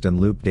rebroadcast and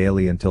looped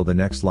daily until the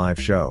next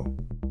live show.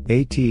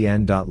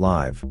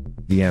 ATN.live,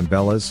 the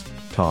Ambellas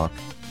Talk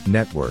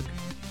Network.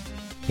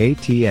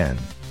 ATN.live.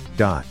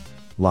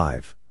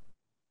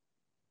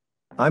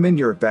 I'm in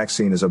Your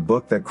Vaccine is a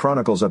book that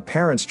chronicles a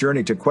parent's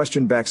journey to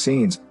question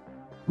vaccines.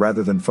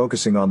 Rather than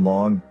focusing on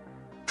long,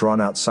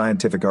 drawn-out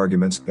scientific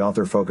arguments, the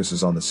author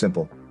focuses on the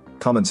simple,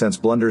 common-sense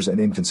blunders and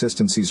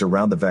inconsistencies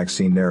around the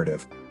vaccine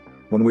narrative.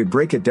 When we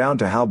break it down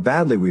to how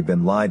badly we've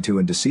been lied to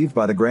and deceived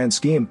by the grand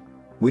scheme,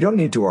 we don't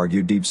need to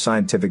argue deep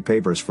scientific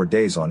papers for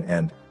days on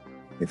end.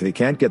 If they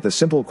can't get the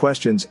simple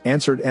questions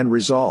answered and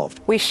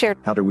resolved,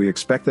 how do we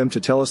expect them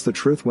to tell us the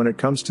truth when it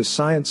comes to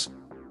science?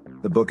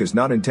 The book is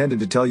not intended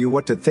to tell you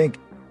what to think.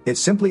 It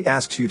simply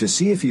asks you to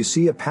see if you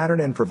see a pattern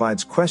and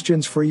provides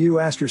questions for you to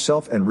ask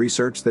yourself and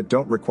research that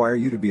don't require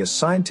you to be a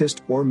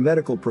scientist or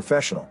medical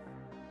professional.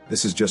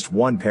 This is just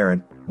one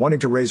parent wanting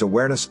to raise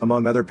awareness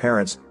among other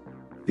parents.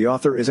 The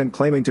author isn't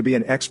claiming to be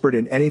an expert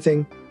in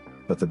anything,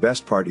 but the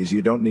best part is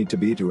you don't need to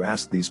be to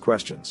ask these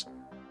questions.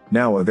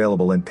 Now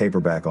available in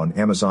paperback on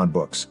Amazon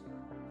Books.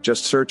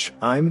 Just search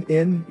I'm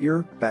in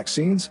Your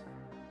Vaccines.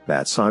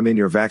 That's I'm in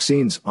Your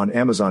Vaccines on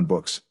Amazon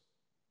Books.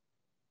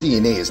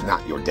 DNA is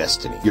not your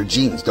destiny. Your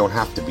genes don't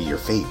have to be your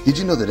fate. Did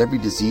you know that every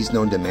disease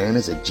known to man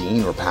has a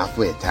gene or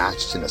pathway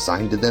attached and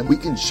assigned to them? We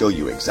can show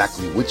you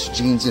exactly which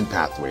genes and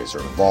pathways are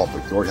involved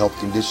with your health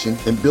condition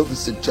and build a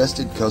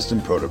suggested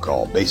custom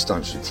protocol based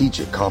on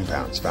strategic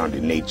compounds found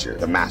in nature,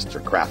 the master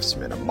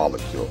craftsman of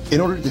molecules, in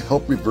order to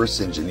help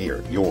reverse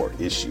engineer your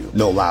issue.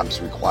 No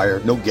labs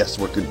required, no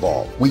guesswork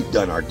involved. We've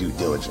done our due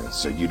diligence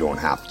so you don't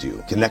have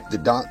to. Connect the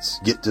dots,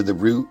 get to the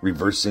root,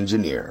 reverse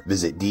engineer.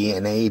 Visit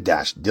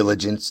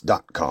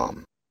dna-diligence.com.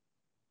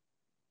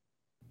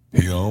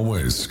 He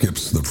always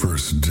skips the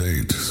first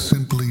date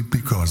simply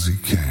because he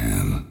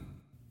can.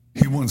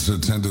 He once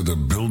attended a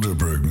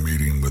Bilderberg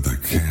meeting with a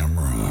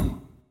camera.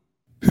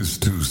 His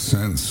 2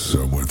 cents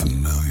are worth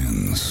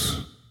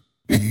millions.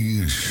 He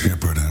is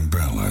Shepard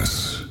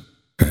Ambellas,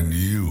 and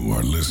you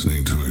are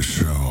listening to his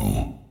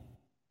show.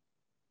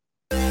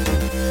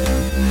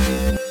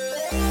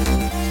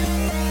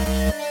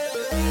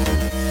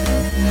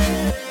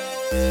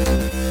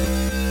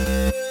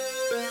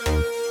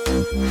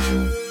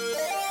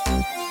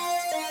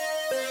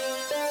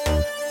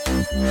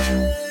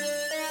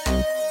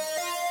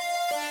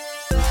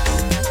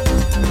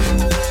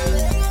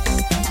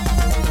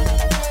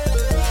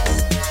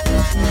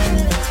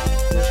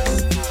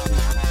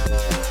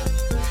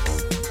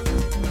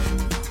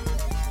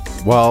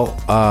 Well,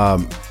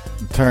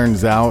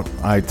 turns out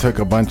I took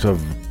a bunch of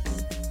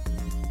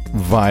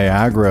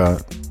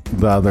Viagra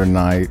the other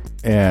night,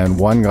 and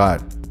one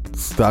got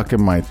stuck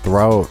in my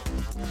throat,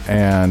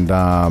 and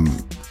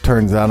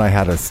turns out I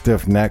had a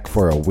stiff neck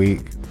for a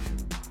week.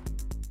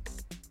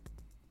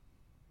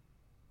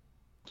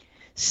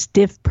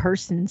 Stiff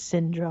person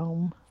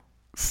syndrome.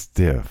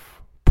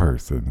 Stiff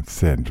person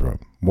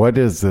syndrome. What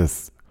is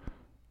this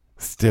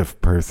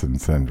stiff person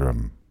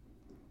syndrome?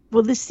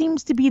 Well, this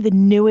seems to be the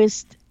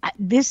newest.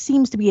 This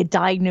seems to be a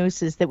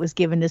diagnosis that was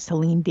given to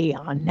Celine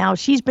Dion. Now,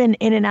 she's been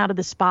in and out of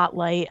the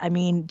spotlight. I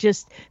mean,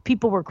 just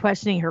people were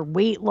questioning her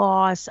weight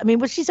loss. I mean,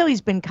 well, she's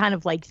always been kind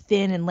of like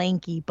thin and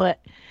lanky,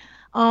 but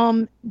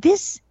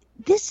this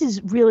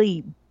is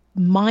really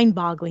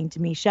mind-boggling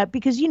to me, Shep,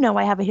 because, you know,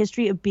 I have a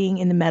history of being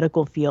in the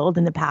medical field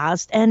in the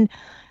past, and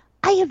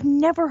I have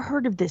never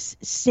heard of this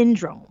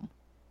syndrome.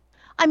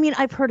 I mean,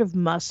 I've heard of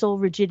muscle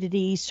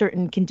rigidity.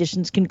 Certain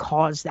conditions can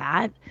cause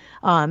that.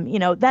 You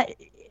know, that.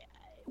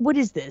 What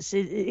is this?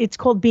 It's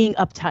called being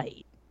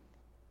uptight.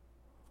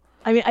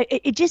 I mean,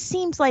 it just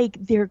seems like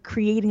they're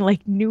creating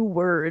like new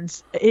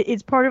words.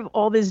 It's part of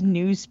all this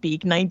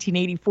newspeak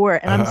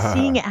 1984. And I'm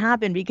seeing it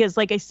happen because,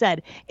 like I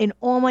said, in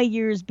all my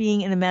years being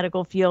in the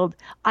medical field,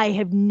 I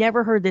have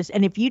never heard this.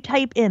 And if you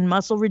type in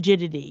muscle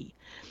rigidity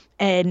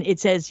and it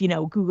says, you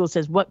know, Google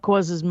says, what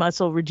causes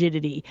muscle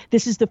rigidity?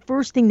 This is the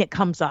first thing that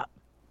comes up.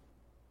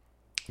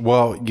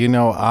 Well, you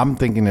know, I'm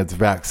thinking it's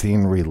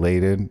vaccine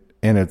related,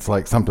 and it's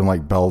like something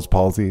like Bell's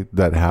palsy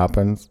that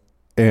happens.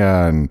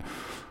 And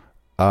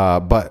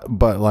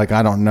but like,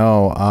 I don't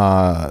know.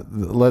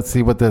 Let's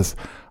see what this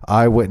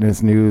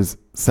Eyewitness News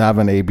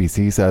 7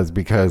 ABC says,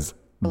 because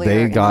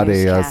they got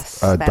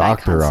a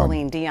doctor on.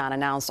 Celine Dion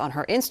announced on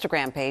her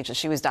Instagram page that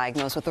she was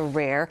diagnosed with a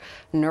rare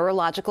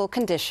neurological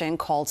condition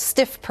called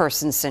stiff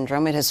person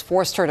syndrome. It has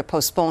forced her to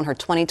postpone her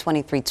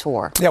 2023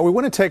 tour. Yeah, we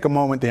want to take a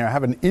moment there and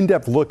have an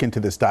in-depth look into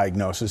this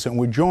diagnosis, and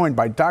we're joined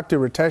by Dr.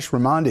 Ritesh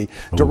Ramandi,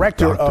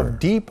 Director of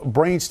Deep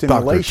Brain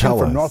Stimulation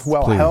for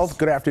Northwell Health.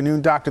 Good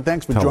afternoon, Doctor.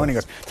 Thanks for joining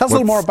us. Tell us a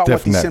little more about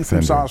what these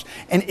symptoms are.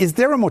 And is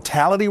there a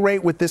mortality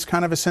rate with this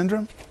kind of a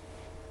syndrome?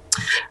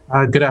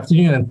 Good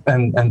afternoon,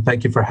 and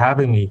thank you for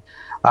having me.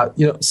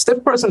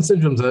 Stiff person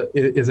syndrome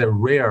is a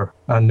rare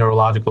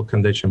neurological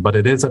condition, but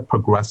it is a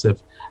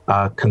progressive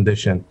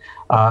condition.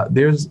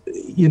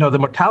 The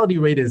mortality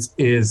rate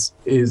is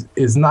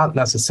not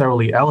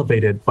necessarily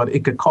elevated, but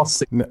it could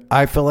cause.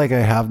 I feel like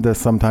I have this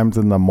sometimes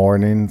in the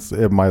mornings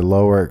in my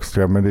lower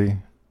extremity,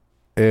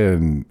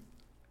 and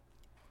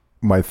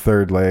my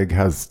third leg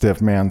has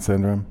stiff man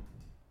syndrome.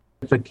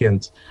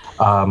 Significant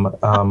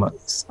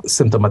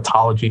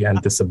symptomatology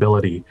and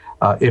disability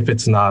if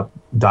it's not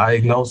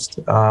diagnosed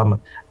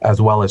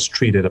as well as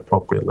treated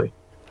appropriately.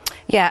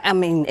 Yeah, I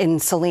mean, in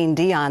Celine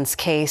Dion's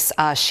case,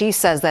 she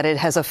says that it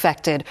has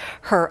affected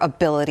her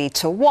ability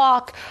to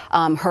walk,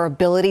 her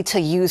ability to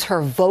use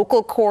her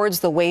vocal cords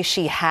the way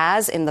she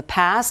has in the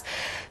past.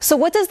 So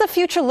what does the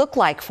future look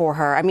like for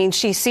her? I mean,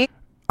 she sees...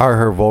 Are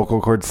her vocal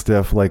cords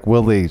stiff? Like,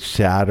 will they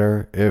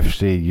shatter if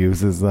she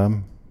uses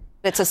them?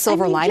 It's a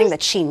silver lining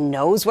that she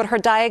knows what her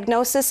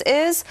diagnosis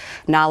is.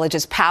 Knowledge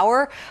is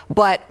power.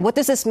 But what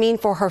does this mean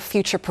for her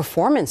future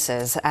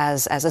performances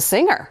as a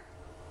singer?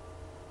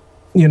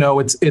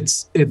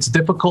 It's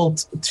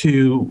difficult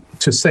to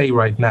say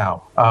right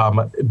now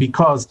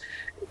because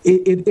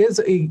it is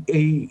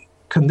a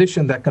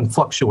condition that can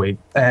fluctuate,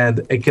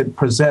 and it can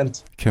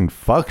present. Can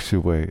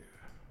fluctuate.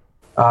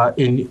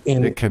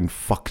 It can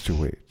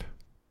fluctuate.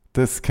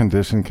 This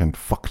condition can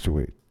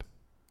fluctuate.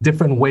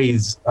 Different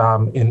ways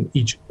in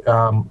each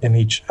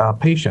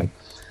patient,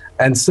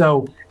 and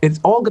so it's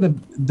all going to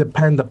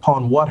depend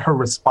upon what her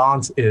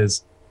response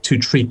is to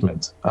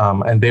treatment.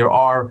 And there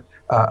are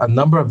a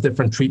number of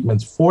different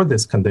treatments for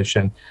this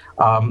condition,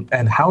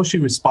 and how she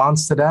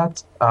responds to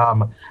that.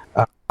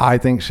 I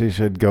think she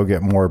should go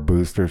get more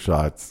booster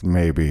shots.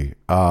 Maybe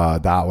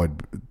that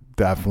would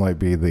definitely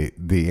be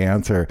the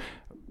answer.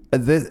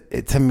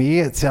 To me,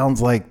 it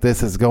sounds like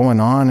this is going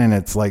on, and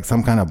it's like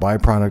some kind of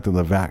byproduct of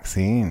the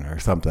vaccine or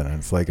something.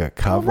 It's like a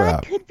cover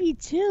up. That could be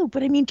too,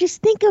 but I mean,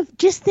 just think of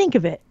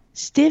it: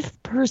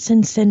 stiff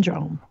person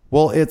syndrome.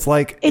 Well, it's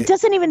like it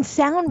doesn't even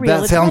sound real.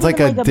 That sounds like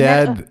a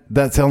dead.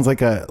 That sounds like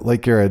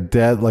you're a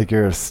dead, like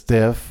you're a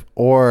stiff,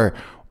 or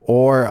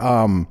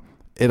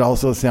it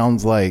also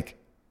sounds like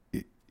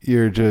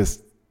you're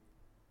just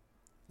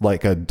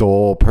like a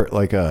dull,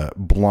 like a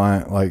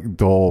blunt, like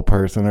dull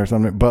person or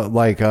something. But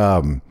like,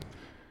 I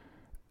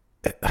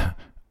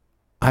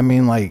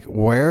mean, like,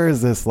 where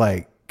is this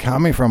like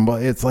coming from?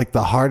 But it's like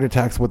the heart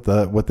attacks with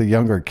the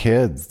younger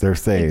kids. They're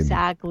saying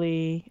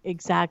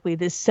exactly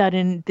this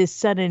sudden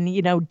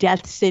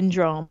death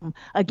syndrome.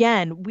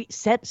 Again, we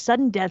set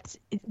sudden deaths.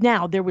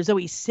 Now there was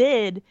always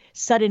SID,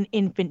 sudden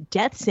infant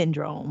death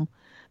syndrome,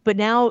 but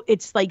now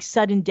it's like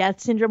sudden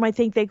death syndrome. I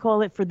think they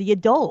call it for the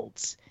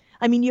adults.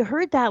 I mean, you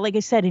heard that, like I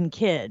said, in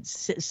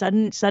kids,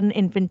 sudden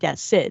infant death,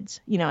 SIDS.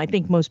 I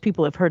think most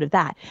people have heard of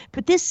that.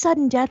 But this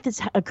sudden death is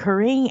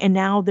occurring, and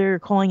now they're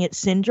calling it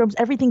syndromes.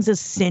 Everything's a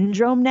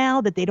syndrome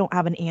now that they don't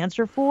have an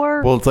answer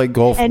for. Well, it's like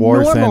Gulf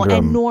War syndrome.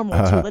 And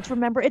normal, too. Let's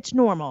remember, it's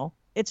normal.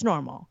 It's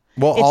normal.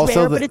 Well, it's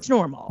also rare, but it's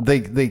normal.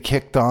 They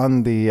kicked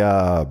on the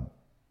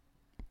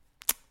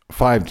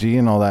 5G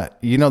and all that.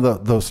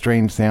 Those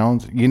strange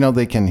sounds?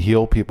 They can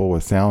heal people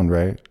with sound,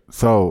 right?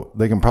 So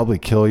they can probably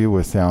kill you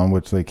with sound,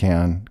 which they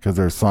can because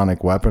there's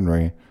sonic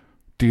weaponry.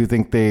 Do you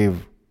think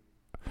they've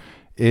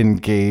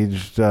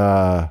engaged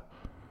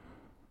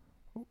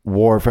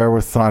warfare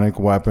with sonic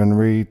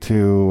weaponry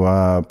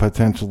to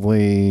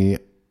potentially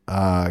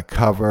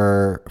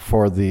cover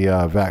for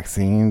the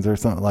vaccines or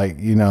something? Like,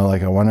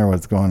 I wonder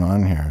what's going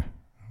on here.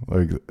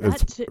 Like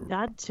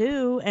that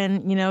too.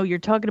 And you're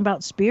talking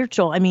about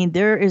spiritual. I mean,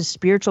 there is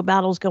spiritual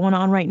battles going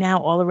on right now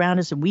all around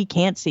us, and we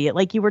can't see it.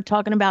 Like you were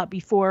talking about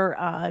before,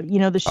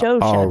 the show.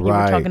 Right. You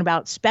were talking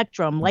about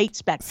spectrum, light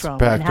spectrum,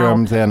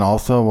 spectrums, and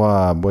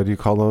also what do you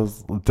call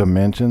those,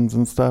 dimensions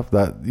and stuff?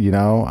 That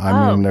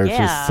I mean, there's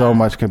just so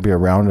much could be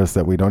around us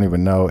that we don't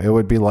even know. It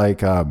would be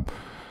like I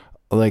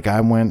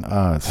went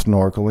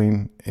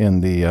snorkeling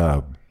in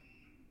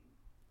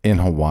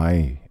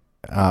Hawaii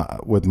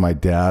with my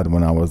dad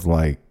when I was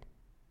like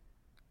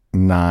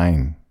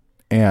 9,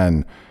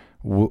 and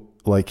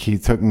he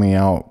took me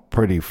out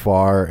pretty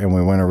far, and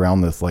we went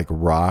around this like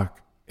rock,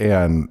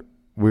 and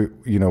we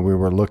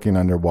were looking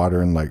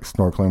underwater and like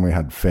snorkeling. We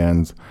had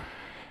fins,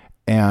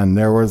 and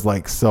there was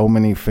like so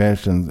many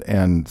fish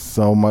and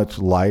so much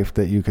life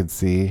that you could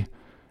see.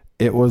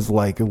 It was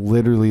like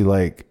literally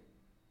like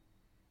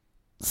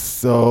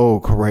so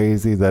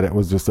crazy that it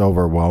was just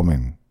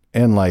overwhelming.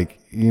 And I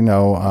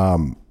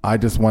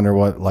just wonder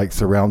what like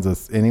surrounds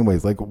us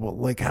anyways.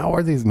 Like how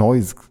are these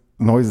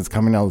noises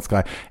coming out of the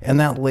sky. And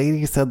that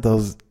lady said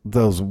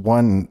those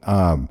one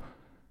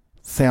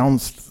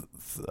sounds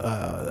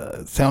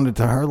sounded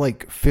to her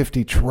like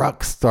 50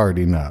 trucks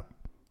starting up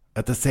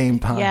at the same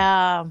time.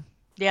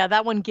 Yeah,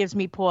 that one gives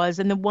me pause.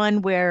 And the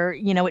one where,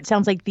 it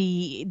sounds like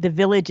the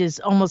village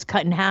is almost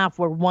cut in half,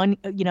 where one,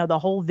 the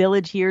whole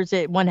village hears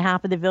it, one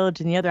half of the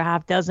village and the other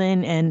half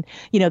doesn't. And,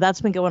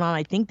 that's been going on,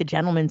 I think the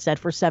gentleman said,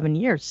 for 7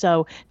 years.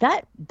 So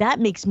that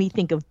makes me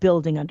think of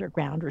building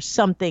underground or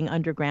something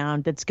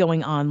underground that's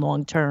going on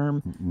long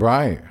term.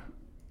 Right.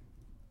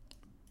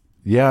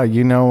 Yeah,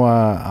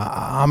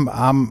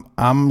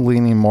 I'm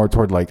leaning more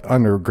toward like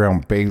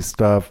underground based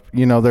stuff.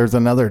 There's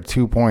another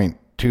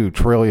 $2.2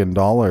 trillion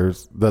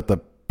that the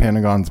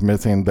Pentagon's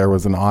missing. There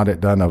was an audit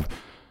done of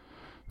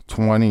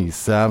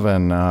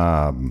 27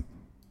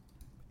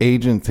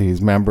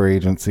 member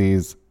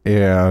agencies,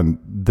 and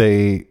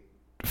they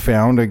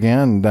found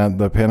again that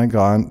the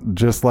Pentagon,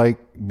 just like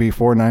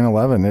before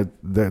 9/11,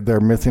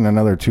 they're missing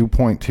another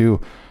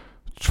 $2.2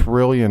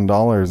 trillion,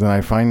 and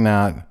I find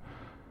that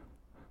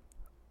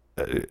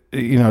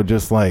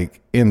just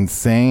like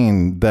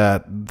insane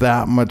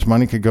that much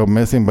money could go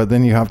missing. But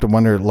then you have to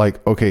wonder,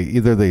 like, okay,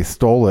 either they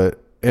stole it,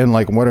 and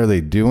like, what are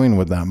they doing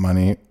with that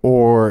money?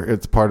 Or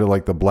it's part of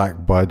like the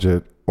black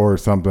budget or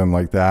something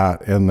like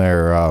that, and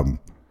they're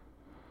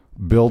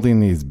building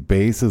these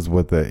bases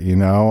with it.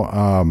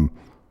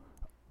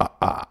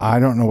 I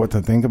don't know what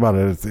to think about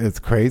it. It's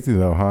crazy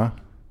though, huh?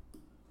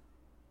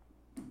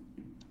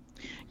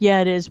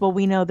 Yeah, it is. Well,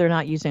 we know they're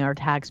not using our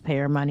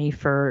taxpayer money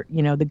for,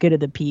 the good of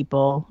the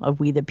people,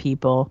 of we the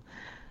people.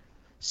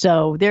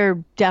 So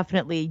they're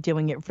definitely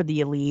doing it for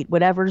the elite.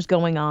 Whatever's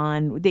going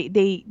on,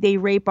 they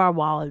rape our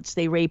wallets.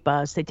 They rape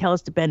us. They tell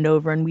us to bend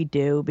over, and we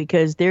do,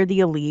 because they're the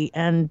elite,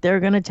 and they're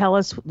going to tell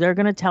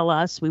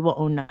us we will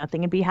own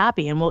nothing and be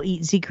happy, and we'll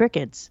eat sea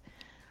crickets.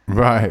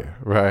 Right.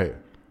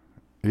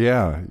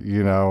 Yeah,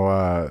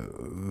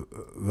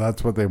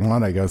 that's what they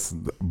want, I guess.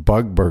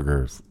 Bug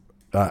burgers.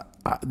 My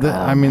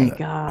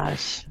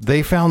gosh.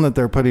 They found that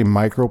they're putting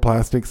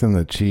microplastics in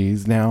the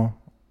cheese now.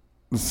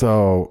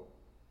 So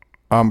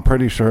I'm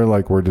pretty sure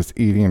like we're just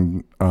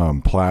eating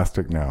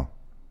plastic now.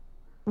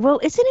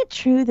 Well, isn't it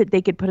true that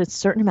they could put a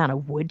certain amount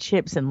of wood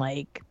chips in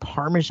like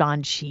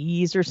Parmesan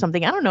cheese or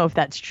something? I don't know if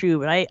that's true,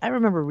 but I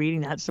remember reading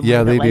that somewhere.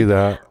 Yeah, they do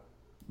that.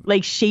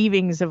 Like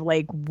shavings of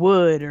like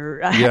wood or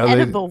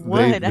edible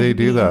wood. They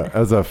do that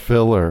as a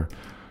filler.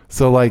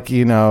 So like,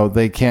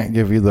 they can't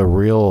give you the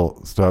real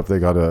stuff. They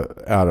got to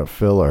add a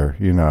filler,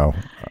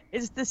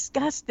 It's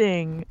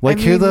disgusting. Like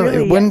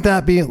wouldn't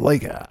that be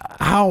like,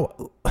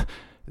 how,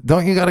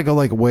 don't you got to go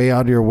like way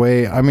out of your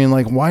way? I mean,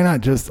 like, why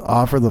not just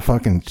offer the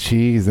fucking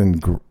cheese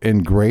and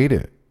grate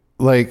it?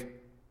 Like,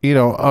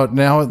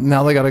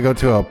 now they got to go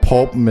to a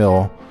pulp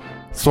mill,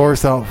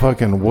 source out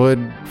fucking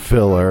wood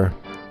filler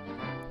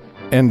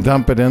and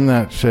dump it in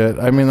that shit.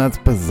 I mean, that's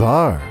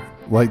bizarre.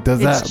 Like,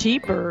 it's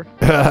cheaper.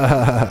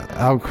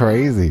 How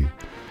crazy.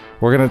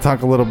 We're going to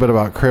talk a little bit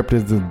about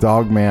cryptids and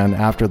Dogman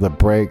after the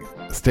break.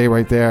 Stay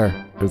right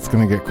there. It's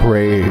going to get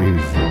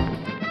crazy.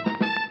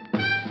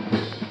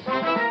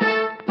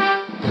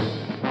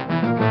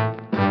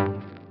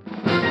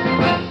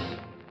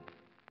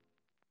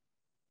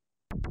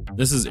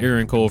 This is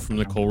Aaron Cole from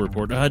the Cole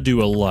Report. I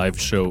do a live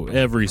show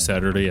every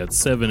Saturday at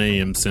 7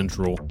 a.m.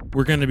 Central.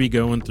 We're going to be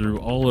going through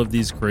all of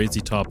these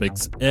crazy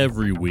topics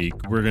every week.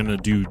 We're going to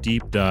do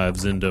deep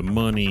dives into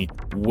money,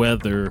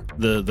 weather,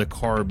 the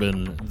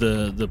carbon,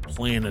 the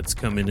planets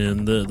coming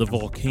in, the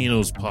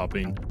volcanoes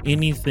popping.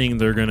 Anything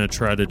they're going to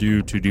try to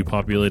do to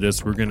depopulate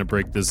us, we're going to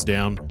break this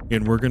down,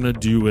 and we're going to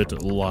do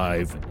it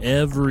live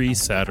every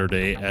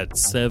Saturday at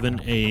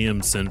 7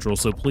 a.m. Central.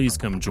 So please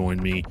come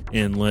join me,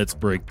 and let's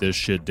break this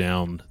shit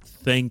down.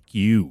 Thank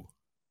you.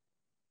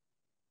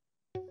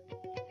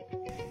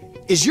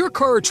 Is your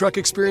car or truck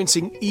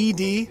experiencing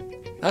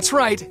ED? That's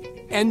right,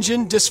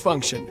 engine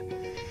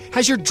dysfunction.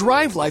 Has your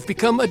drive life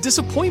become a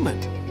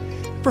disappointment?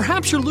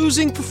 Perhaps you're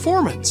losing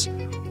performance,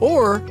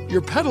 or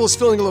your pedal is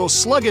feeling a little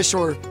sluggish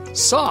or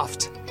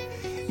soft.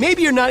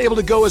 Maybe you're not able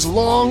to go as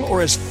long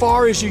or as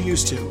far as you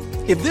used to.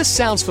 If this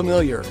sounds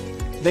familiar,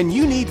 then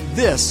you need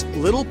this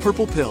little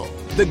purple pill.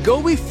 The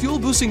GoWe Fuel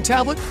Boosting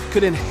Tablet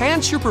could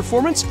enhance your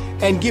performance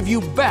and give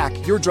you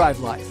back your drive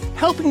life,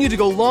 helping you to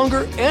go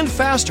longer and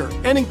faster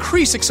and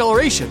increase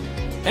acceleration,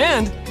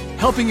 and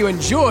helping you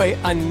enjoy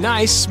a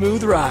nice,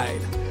 smooth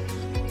ride.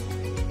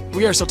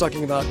 We are still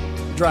talking about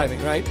driving,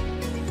 right?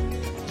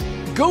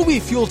 GoWe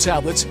Fuel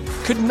Tablets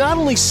could not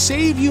only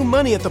save you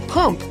money at the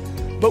pump,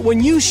 but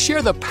when you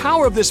share the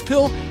power of this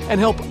pill and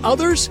help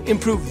others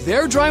improve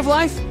their drive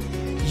life,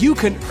 you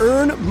can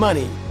earn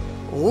money,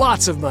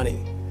 lots of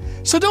money.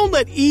 So don't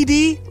let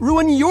ED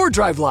ruin your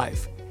drive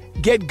life.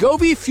 Get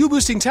GoWe Fuel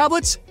Boosting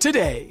Tablets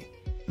today.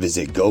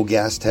 Visit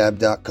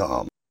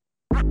GoGasTab.com.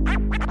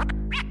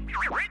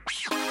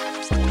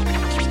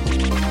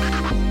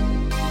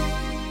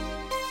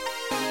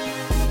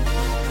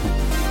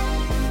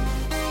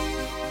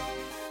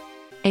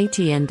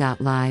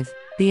 ATN.Live,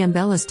 the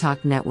Embellis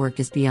Talk network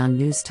is beyond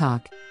news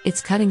talk.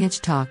 It's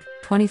cutting-edge talk,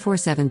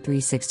 24/7,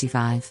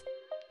 365.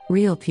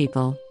 Real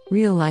people,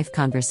 real life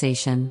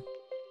conversation.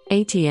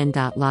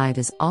 ATN.live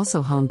is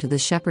also home to the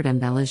Shepherd and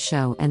Bella's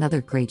show and other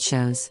great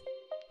shows.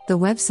 The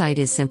website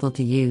is simple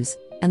to use,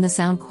 and the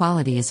sound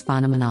quality is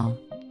phenomenal.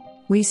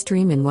 We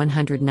stream in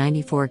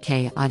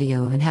 194K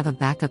audio and have a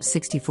backup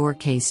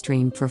 64K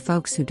stream for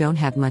folks who don't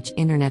have much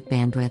internet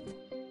bandwidth.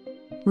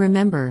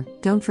 Remember,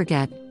 don't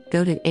forget,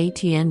 go to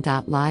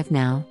atn.live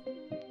now.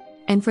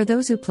 And for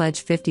those who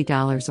pledge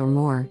 $50 or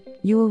more,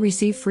 you will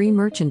receive free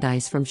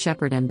merchandise from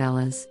Shepherd and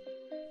Bella's.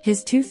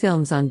 His 2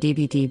 films on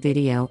DVD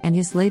video and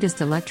his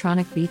latest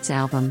Electronic Beats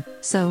album,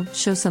 so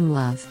show some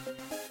love.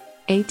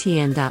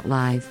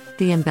 ATN.live,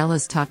 the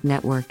Umbella's Talk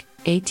Network,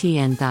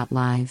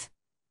 ATN.live.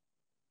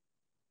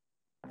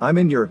 I'm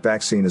in Your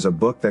Vaccine is a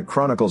book that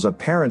chronicles a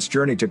parent's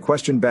journey to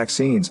question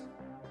vaccines.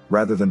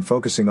 Rather than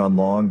focusing on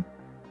long,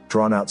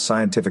 drawn-out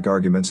scientific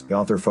arguments, the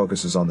author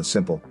focuses on the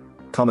simple,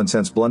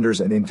 common-sense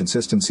blunders and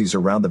inconsistencies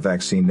around the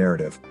vaccine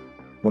narrative.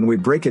 When we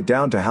break it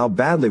down to how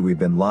badly we've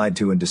been lied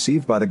to and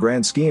deceived by the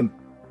grand scheme,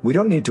 we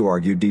don't need to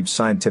argue deep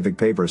scientific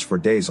papers for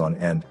days on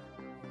end.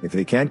 If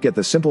they can't get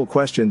the simple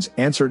questions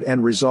answered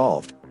and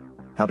resolved,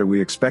 how do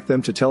we expect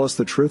them to tell us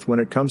the truth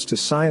when it comes to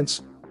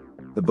science?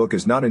 The book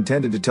is not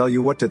intended to tell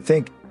you what to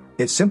think.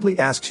 It simply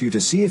asks you to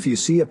see if you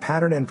see a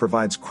pattern and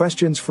provides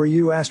questions for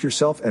you to ask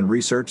yourself and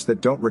research that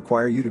don't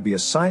require you to be a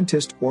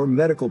scientist or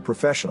medical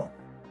professional.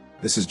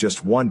 This is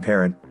just one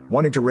parent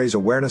wanting to raise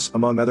awareness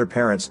among other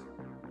parents.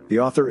 The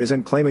author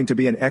isn't claiming to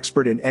be an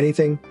expert in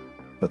anything,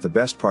 but the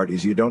best part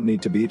is you don't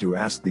need to be to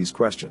ask these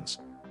questions.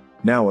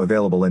 Now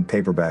available in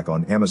paperback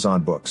on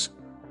Amazon Books.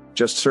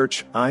 Just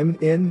search I'm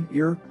in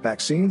Your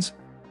Vaccines.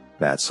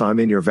 That's I'm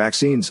in Your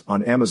Vaccines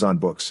on Amazon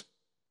Books.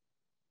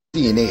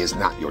 DNA is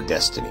not your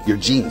destiny. Your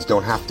genes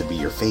don't have to be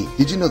your fate.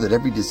 Did you know that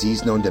every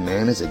disease known to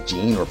man has a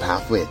gene or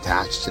pathway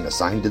attached and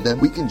assigned to them?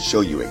 We can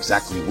show you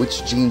exactly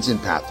which genes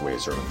and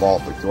pathways are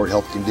involved with your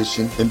health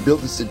condition and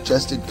build a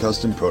suggested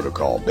custom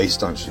protocol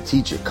based on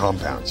strategic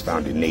compounds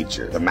found in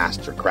nature, the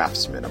master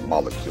craftsman of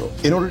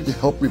molecules, in order to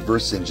help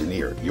reverse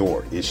engineer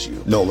your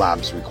issue. No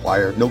labs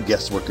required, no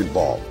guesswork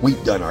involved.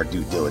 We've done our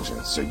due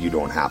diligence so you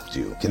don't have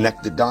to.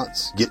 Connect the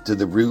dots, get to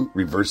the root,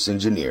 reverse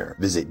engineer.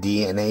 Visit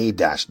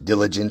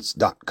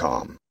dna-diligence.com.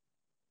 On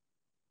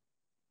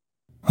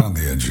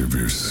the edge of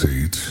your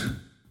seat,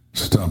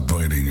 stop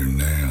biting your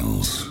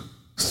nails.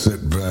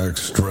 Sit back,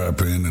 strap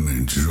in, and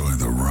enjoy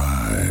the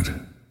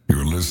ride.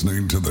 You're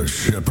listening to the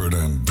Shepherd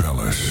and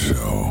Bella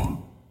Show.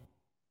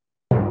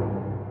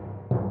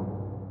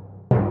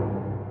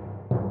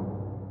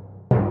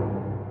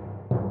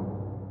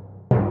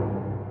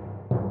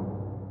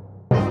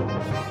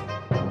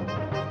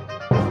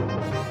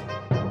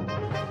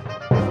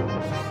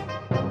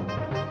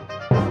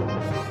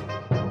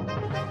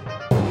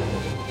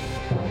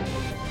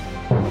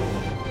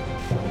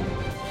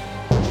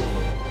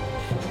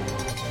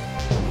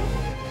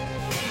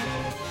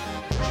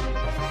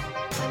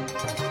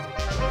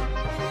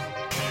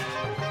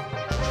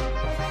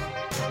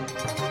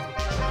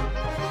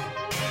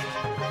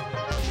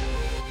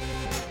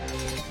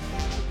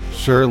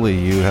 Surely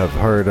you have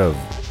heard of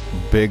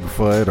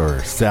Bigfoot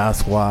or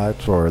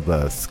Sasquatch or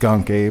the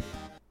skunk ape,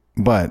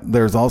 but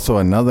there's also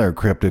another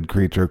cryptid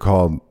creature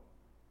called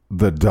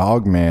the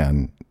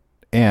Dogman,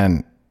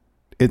 and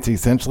it's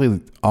essentially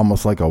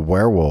almost like a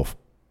werewolf,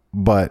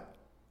 but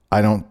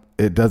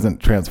it doesn't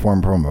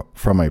transform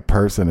from a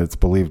person. It's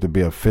believed to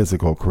be a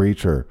physical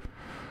creature,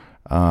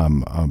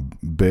 a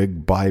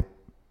big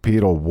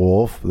bipedal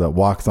wolf that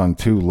walks on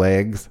 2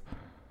 legs,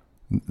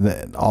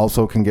 that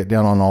also can get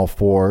down on all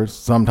 4s.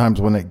 Sometimes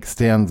when it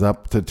stands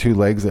up to 2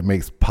 legs, it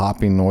makes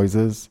popping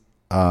noises.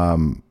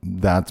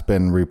 That's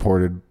been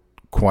reported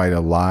quite a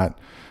lot.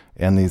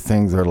 And these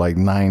things are like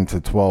 9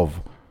 to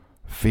 12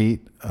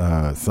 feet.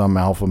 Some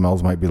alpha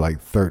males might be like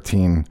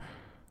 13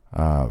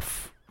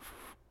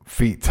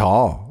 feet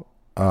tall.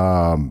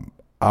 I'm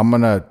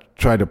going to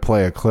try to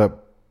play a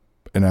clip,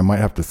 and I might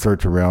have to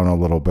search around a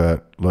little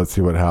bit. Let's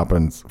see what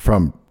happens.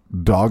 From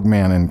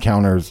Dogman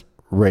Encounters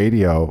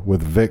Radio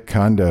with Vic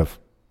Cundiff,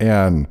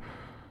 and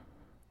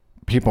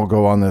people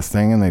go on this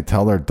thing and they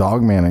tell their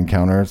Dogman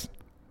encounters.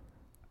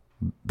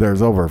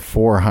 There's over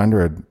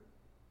 400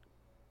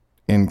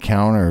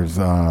 encounters,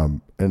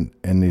 and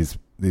these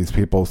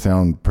people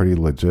sound pretty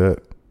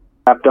legit.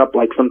 Wrapped up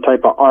like some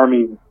type of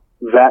army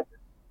vet.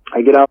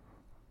 I get out.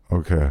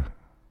 Okay.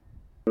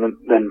 And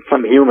then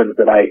some humans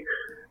that I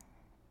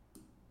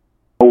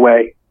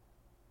away.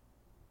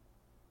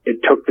 It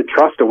took the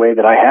trust away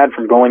that I had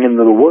from going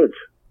into the woods.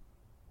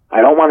 I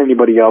don't want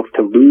anybody else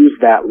to lose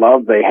that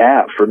love they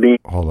have for me.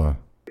 Hold on.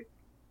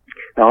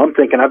 Now I'm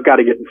thinking I've got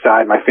to get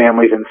inside. My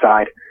family's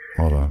inside.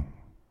 Hold on.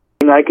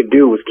 The thing I could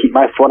do was keep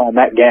my foot on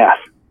that gas.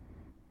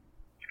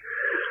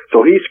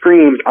 So he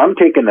screams. I'm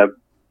taking an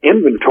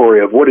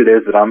inventory of what it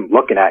is that I'm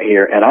looking at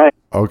here, and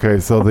Okay,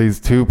 so these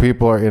 2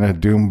 people are in a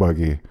doom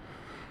buggy.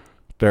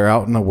 They're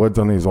out in the woods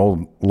on these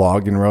old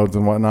logging roads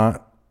and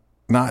whatnot.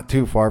 Not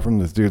too far from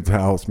this dude's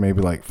house,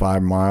 maybe like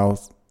 5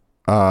 miles.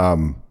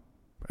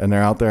 And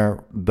they're out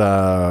there.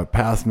 The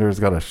passenger's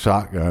got a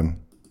shotgun.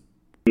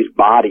 His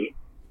body.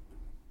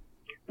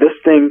 This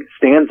thing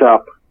stands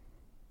up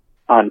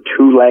on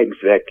two legs,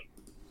 Vic.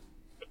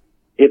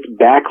 Its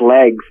back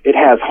legs, it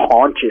has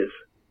haunches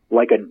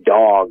like a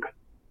dog,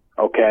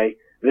 okay?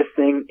 This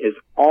thing is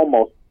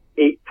almost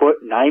 8 foot,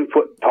 9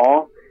 foot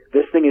tall.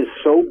 This thing is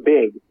so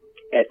big,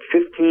 at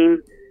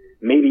 15,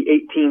 maybe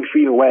 18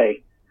 feet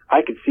away,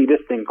 I could see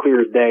this thing clear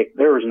as day.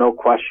 There is no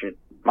question.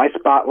 My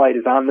spotlight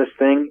is on this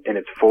thing, and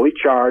it's fully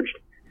charged,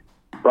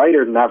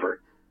 brighter than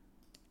ever.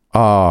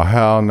 Oh,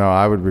 hell no.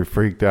 I would be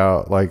freaked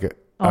out. Like,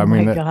 Oh I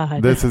mean, my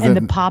God. this is and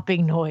the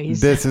popping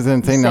noise. This is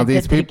insane. Now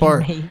these people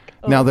are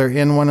now they're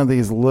in one of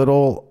these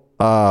little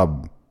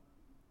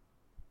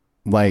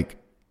like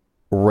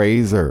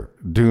razor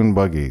dune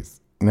buggies.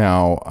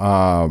 Now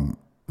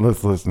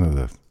let's listen to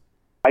this.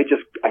 I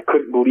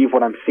couldn't believe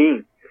what I'm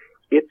seeing.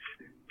 Its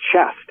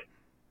chest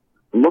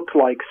looked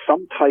like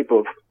some type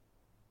of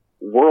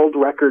world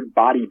record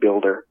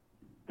bodybuilder.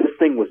 This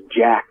thing was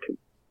jacked.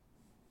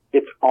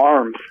 Its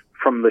arms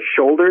from the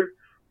shoulder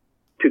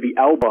to the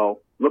elbow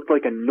looked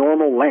like a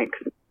normal length,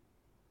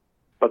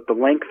 but the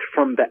length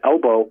from the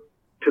elbow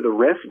to the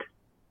wrist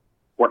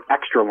were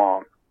extra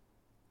long,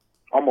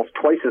 almost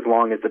twice as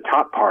long as the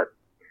top part.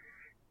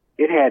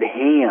 It had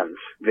hands,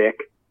 Vic.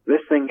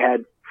 This thing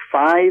had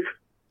 5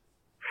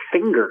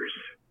 fingers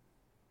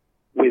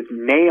with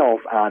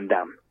nails on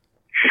them,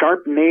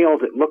 sharp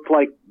nails. It looked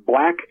like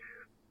black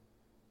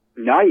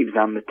knives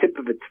on the tip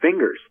of its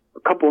fingers,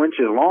 a couple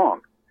inches long.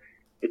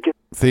 It just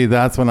See,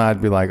 that's when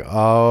I'd be like,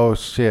 oh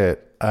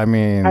shit. I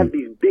mean, had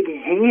these big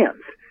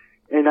hands,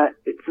 and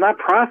it's not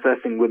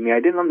processing with me.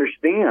 I didn't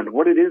understand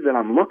what it is that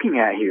I'm looking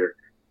at here.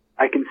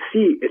 I can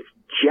see it's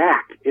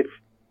jacked. It's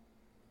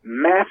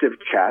massive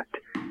chest,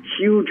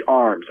 huge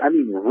arms. I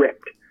mean,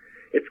 ripped.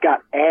 It's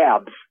got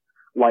abs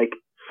like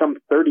some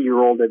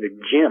 30-year-old at a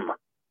gym.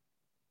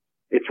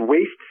 Its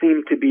waist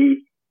seemed to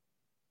be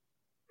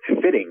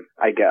fitting,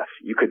 I guess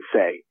you could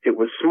say. It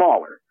was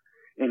smaller,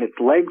 and its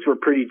legs were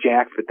pretty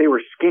jacked, but they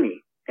were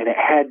skinny, and it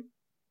had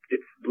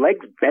its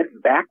legs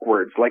bent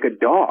backwards like a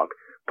dog.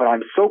 But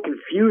I'm so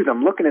confused.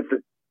 I'm looking at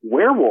the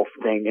werewolf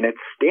thing, and it's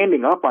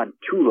standing up on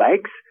 2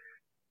 legs.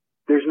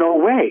 There's no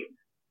way.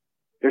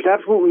 There's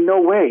absolutely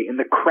no way. And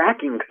the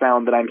cracking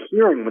sound that I'm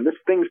hearing when this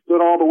thing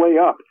stood all the way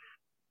up,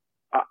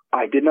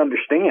 I didn't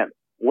understand.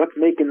 What's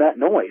making that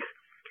noise?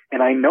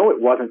 And I know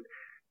it wasn't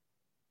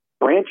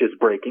branches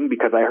breaking,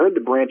 because I heard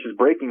the branches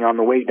breaking on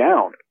the way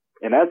down.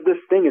 And as this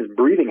thing is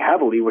breathing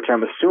heavily, which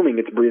I'm assuming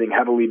it's breathing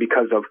heavily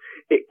because of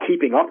it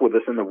keeping up with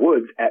us in the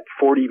woods at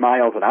 40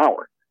 miles an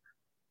hour,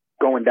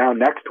 going down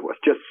next to us,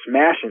 just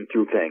smashing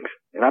through things.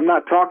 And I'm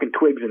not talking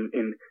twigs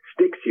and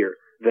sticks here.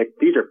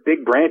 These are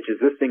big branches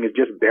this thing is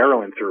just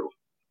barreling through.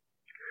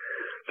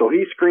 So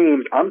he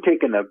screams. I'm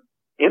taking an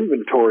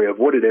inventory of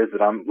what it is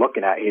that I'm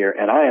looking at here,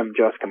 and I am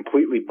just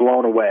completely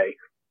blown away.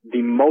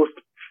 The most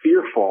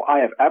fearful I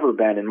have ever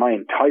been in my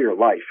entire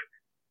life.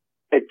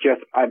 It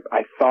just,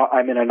 I thought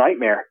I'm in a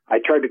nightmare. I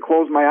tried to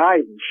close my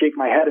eyes and shake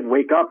my head and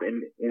wake up,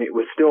 and it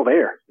was still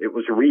there. It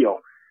was real.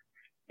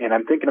 And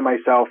I'm thinking to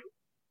myself,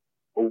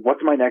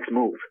 what's my next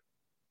move?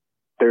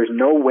 There's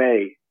no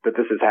way that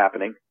this is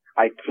happening.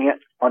 I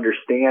can't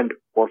understand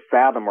or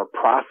fathom or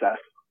process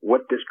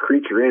what this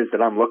creature is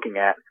that I'm looking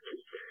at.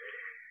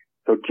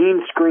 So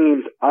Gene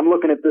screams. I'm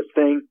looking at this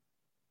thing,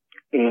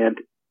 and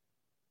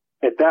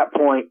at that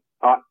point,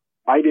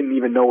 I didn't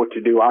even know what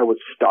to do. I was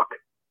stuck.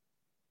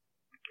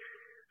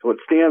 So it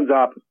stands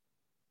up,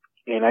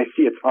 and I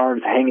see its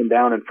arms hanging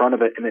down in front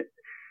of it, and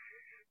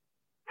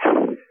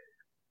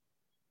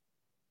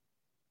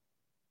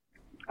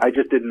I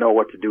just didn't know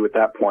what to do at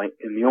that point.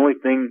 And the only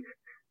thing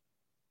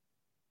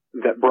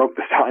that broke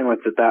the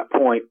silence at that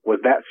point was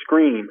that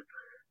scream,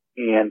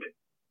 and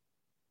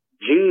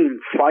Gene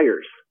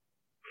fires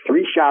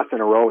 3 shots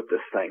in a row at this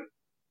thing.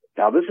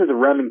 Now, this is a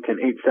Remington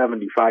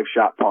 875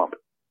 shot pump.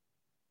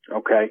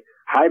 Okay?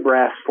 High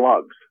brass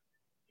slugs.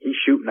 He's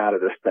shooting out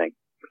of this thing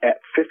at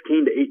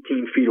 15 to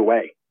 18 feet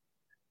away.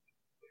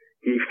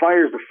 He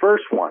fires the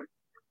first one,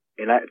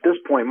 and at this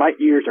point, my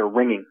ears are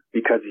ringing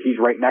because he's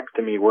right next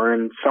to me. We're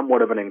in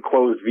somewhat of an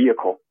enclosed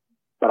vehicle,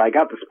 but I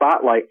got the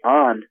spotlight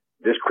on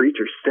this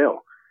creature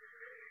still,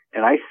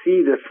 and I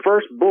see the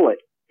first bullet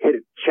hit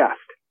its chest.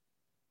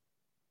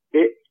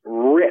 It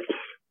rips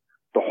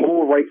the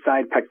whole right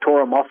side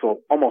pectoral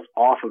muscle almost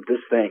off of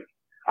this thing.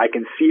 I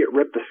can see it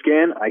rip the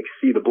skin. I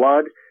see the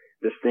blood.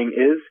 This thing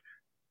is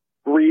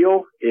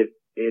real. It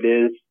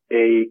is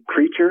a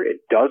creature.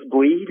 It does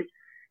bleed.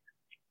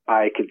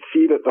 I could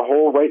see that the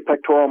whole right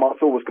pectoral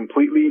muscle was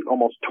completely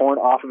almost torn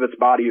off of its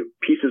body.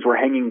 Pieces were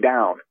hanging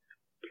down.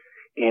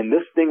 And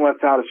this thing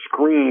lets out a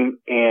scream,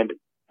 and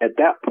at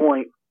that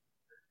point,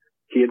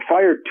 he had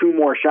fired 2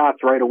 more shots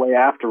right away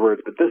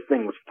afterwards, but this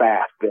thing was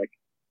fast, Vic.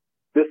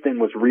 This thing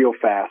was real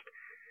fast.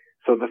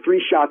 So the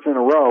 3 shots in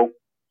a row,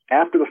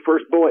 after the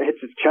first bullet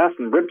hits his chest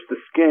and rips the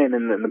skin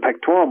and the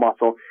pectoral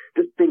muscle,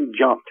 this thing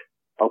jumped,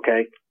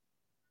 okay?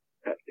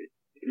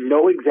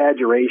 No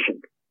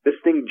exaggeration. This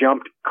thing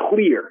jumped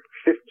clear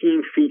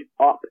 15 feet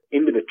up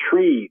into the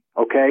trees,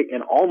 okay,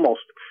 and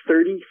almost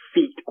 30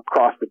 feet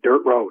across the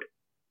dirt road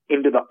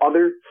into the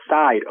other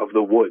side of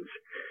the woods.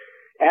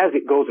 As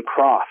it goes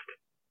across,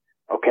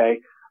 okay,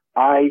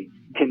 I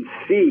can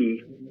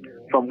see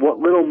from what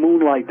little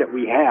moonlight that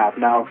we have.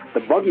 Now, the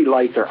buggy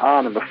lights are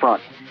on in the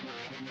front,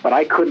 but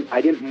I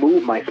didn't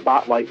move my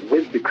spotlight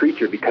with the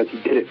creature because he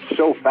did it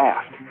so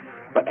fast.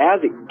 But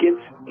as it gets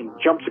and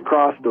jumps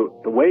across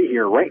the way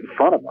here right in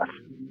front of us,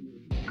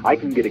 I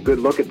can get a good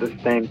look at this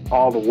thing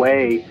all the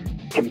way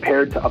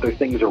compared to other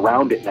things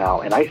around it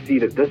now. And I see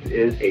that this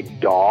is a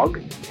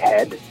dog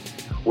head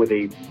with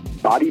a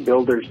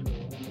bodybuilder's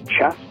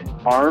chest,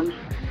 arms.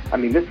 I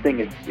mean, this thing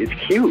is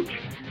huge.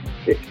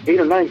 It's 8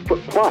 or 9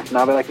 foot plus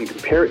now that I can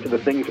compare it to the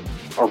things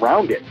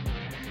around it.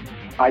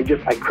 I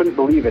couldn't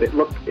believe it. It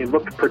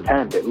looked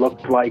pretend. It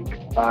looked like,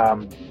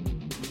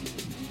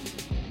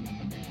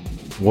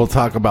 We'll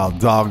talk about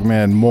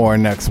Dogman more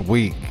next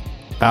week.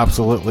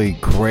 Absolutely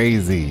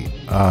crazy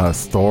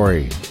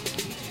story.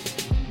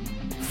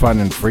 Fun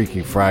and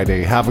freaky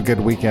Friday. Have a good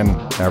weekend,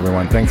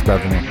 everyone. Thanks,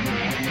 Bethany.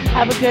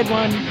 Have a good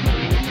one.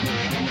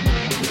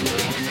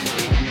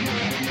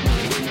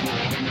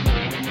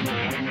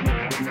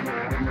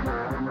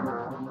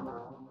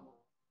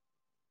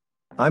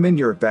 I'm in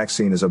Your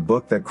Vaccine is a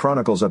book that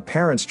chronicles a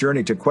parent's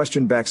journey to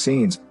question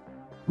vaccines.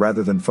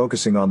 Rather than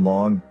focusing on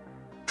long,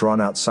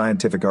 drawn-out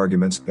scientific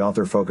arguments, the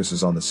author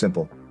focuses on the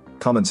simple,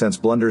 common-sense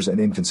blunders and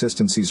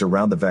inconsistencies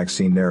around the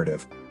vaccine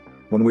narrative.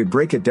 When we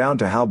break it down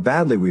to how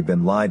badly we've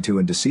been lied to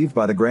and deceived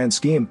by the grand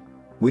scheme,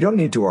 we don't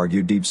need to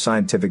argue deep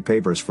scientific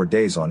papers for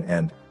days on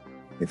end.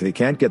 If they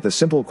can't get the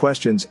simple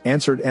questions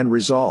answered and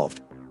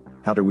resolved,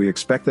 how do we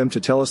expect them to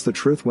tell us the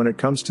truth when it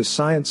comes to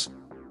science?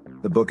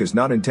 The book is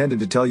not intended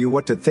to tell you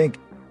what to think.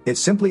 It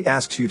simply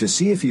asks you to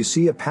see if you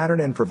see a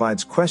pattern and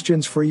provides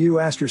questions for you to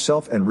ask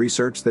yourself and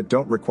research that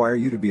don't require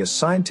you to be a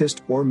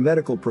scientist or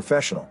medical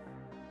professional.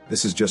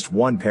 This is just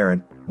one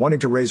parent wanting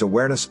to raise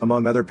awareness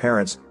among other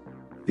parents.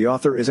 The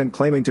author isn't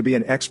claiming to be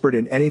an expert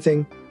in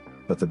anything,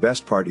 but the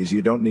best part is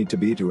you don't need to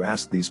be to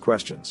ask these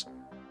questions.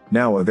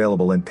 Now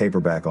available in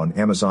paperback on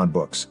Amazon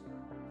Books.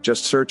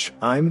 Just search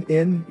I'm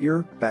in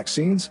Your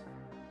Vaccines.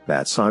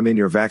 That's I'm in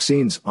Your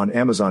Vaccines on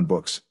Amazon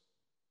Books.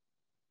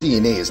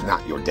 DNA is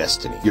not your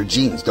destiny. Your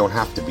genes don't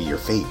have to be your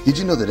fate. Did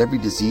you know that every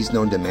disease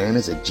known to man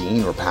has a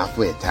gene or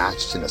pathway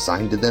attached and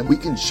assigned to them? We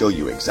can show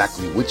you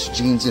exactly which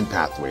genes and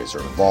pathways are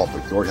involved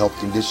with your health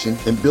condition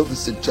and build a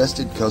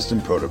suggested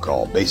custom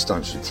protocol based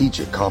on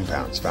strategic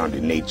compounds found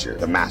in nature,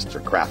 the master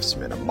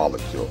craftsman of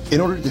molecules, in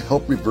order to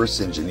help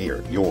reverse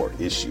engineer your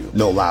issue.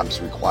 No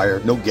labs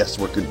required, no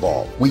guesswork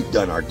involved. We've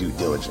done our due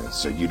diligence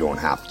so you don't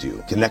have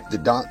to. Connect the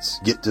dots,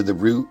 get to the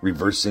root,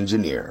 reverse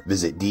engineer.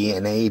 Visit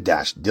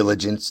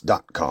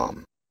dna-diligence.com.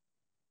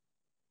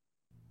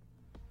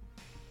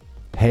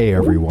 Hey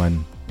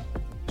everyone,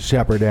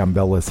 Shepherd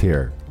Ambellas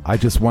here. I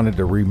just wanted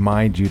to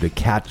remind you to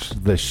catch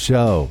the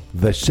show,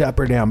 The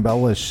Shepherd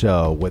Ambellas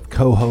Show, with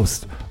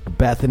co-hosts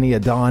Bethany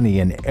Adani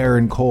and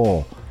Aaron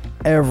Cole,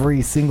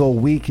 every single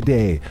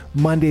weekday,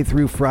 Monday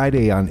through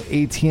Friday on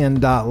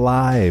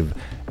ATN.live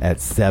at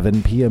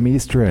 7 p.m.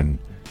 Eastern,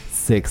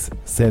 6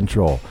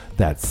 Central.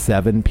 That's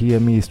 7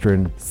 p.m.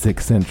 Eastern,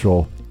 6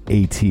 Central,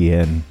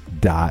 ATN.live.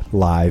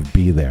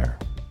 Be there.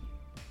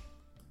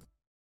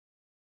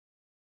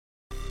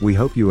 We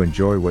hope you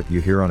enjoy what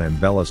you hear on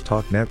Ambellas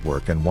Talk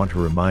Network and want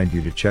to remind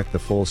you to check the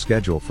full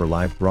schedule for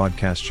live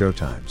broadcast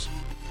showtimes.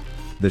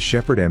 The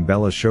Shepherd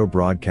Ambellas Show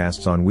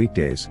broadcasts on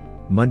weekdays,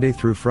 Monday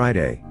through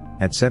Friday,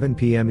 at 7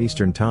 p.m.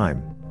 Eastern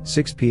Time,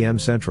 6 p.m.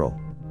 Central.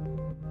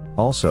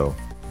 Also,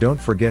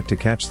 don't forget to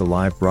catch the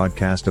live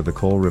broadcast of the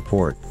Cole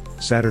Report,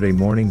 Saturday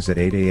mornings at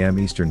 8 a.m.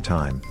 Eastern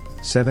Time,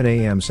 7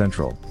 a.m.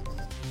 Central.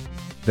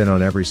 Then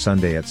on every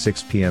Sunday at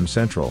 6 p.m.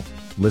 Central,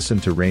 listen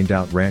to Rained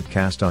Out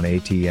Rantcast on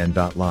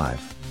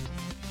ATN.live.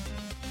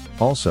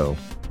 Also,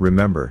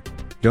 remember,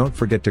 don't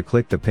forget to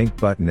click the pink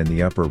button in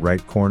the upper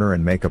right corner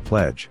and make a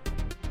pledge.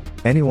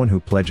 Anyone who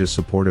pledges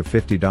support of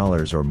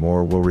 $50 or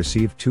more will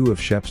receive 2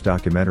 of Shep's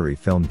documentary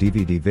film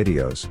DVD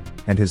videos,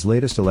 and his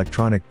latest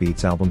electronic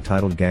beats album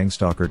titled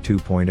Gangstalker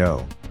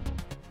 2.0.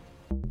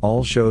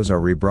 All shows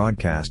are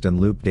rebroadcast and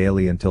looped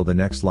daily until the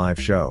next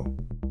live show.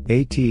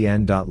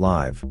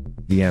 ATN.live,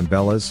 the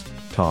Ambellas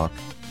Talk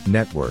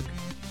Network.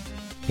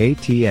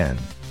 ATN.live.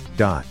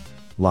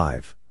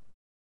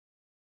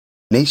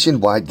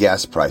 Nationwide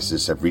gas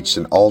prices have reached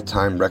an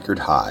all-time record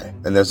high,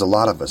 and there's a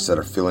lot of us that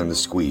are feeling the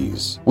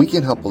squeeze. We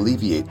can help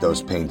alleviate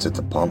those pains at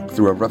the pump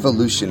through a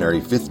revolutionary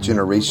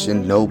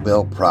 5th-generation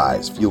Nobel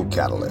Prize fuel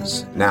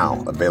catalyst,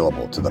 now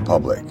available to the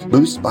public.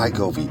 Boost by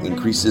Govee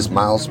increases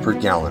miles per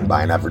gallon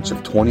by an average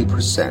of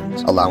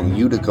 20%, allowing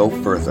you to go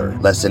further,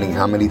 lessening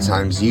how many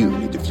times you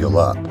need to fuel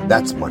up.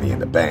 That's money in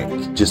the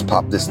bank. Just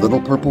pop this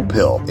little purple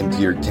pill into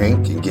your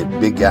tank and get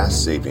big gas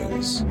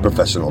savings.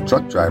 Professional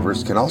truck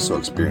drivers can also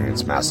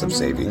experience massive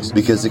savings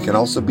because it can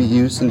also be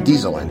used in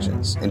diesel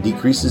engines and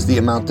decreases the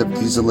amount of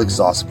diesel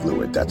exhaust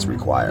fluid that's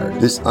required.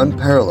 This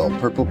unparalleled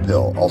purple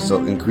pill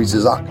also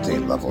increases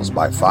octane levels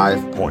by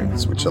 5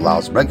 points, which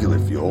allows regular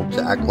fuel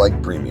to act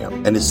like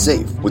premium, and is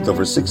safe with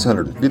over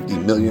 650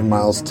 million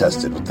miles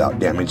tested without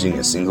damaging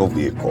a single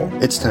vehicle.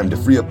 It's time to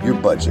free up your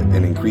budget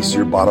and increase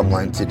your bottom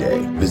line today.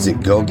 Visit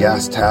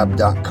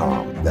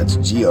GoGasTab.com. That's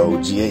GoGasTab.com.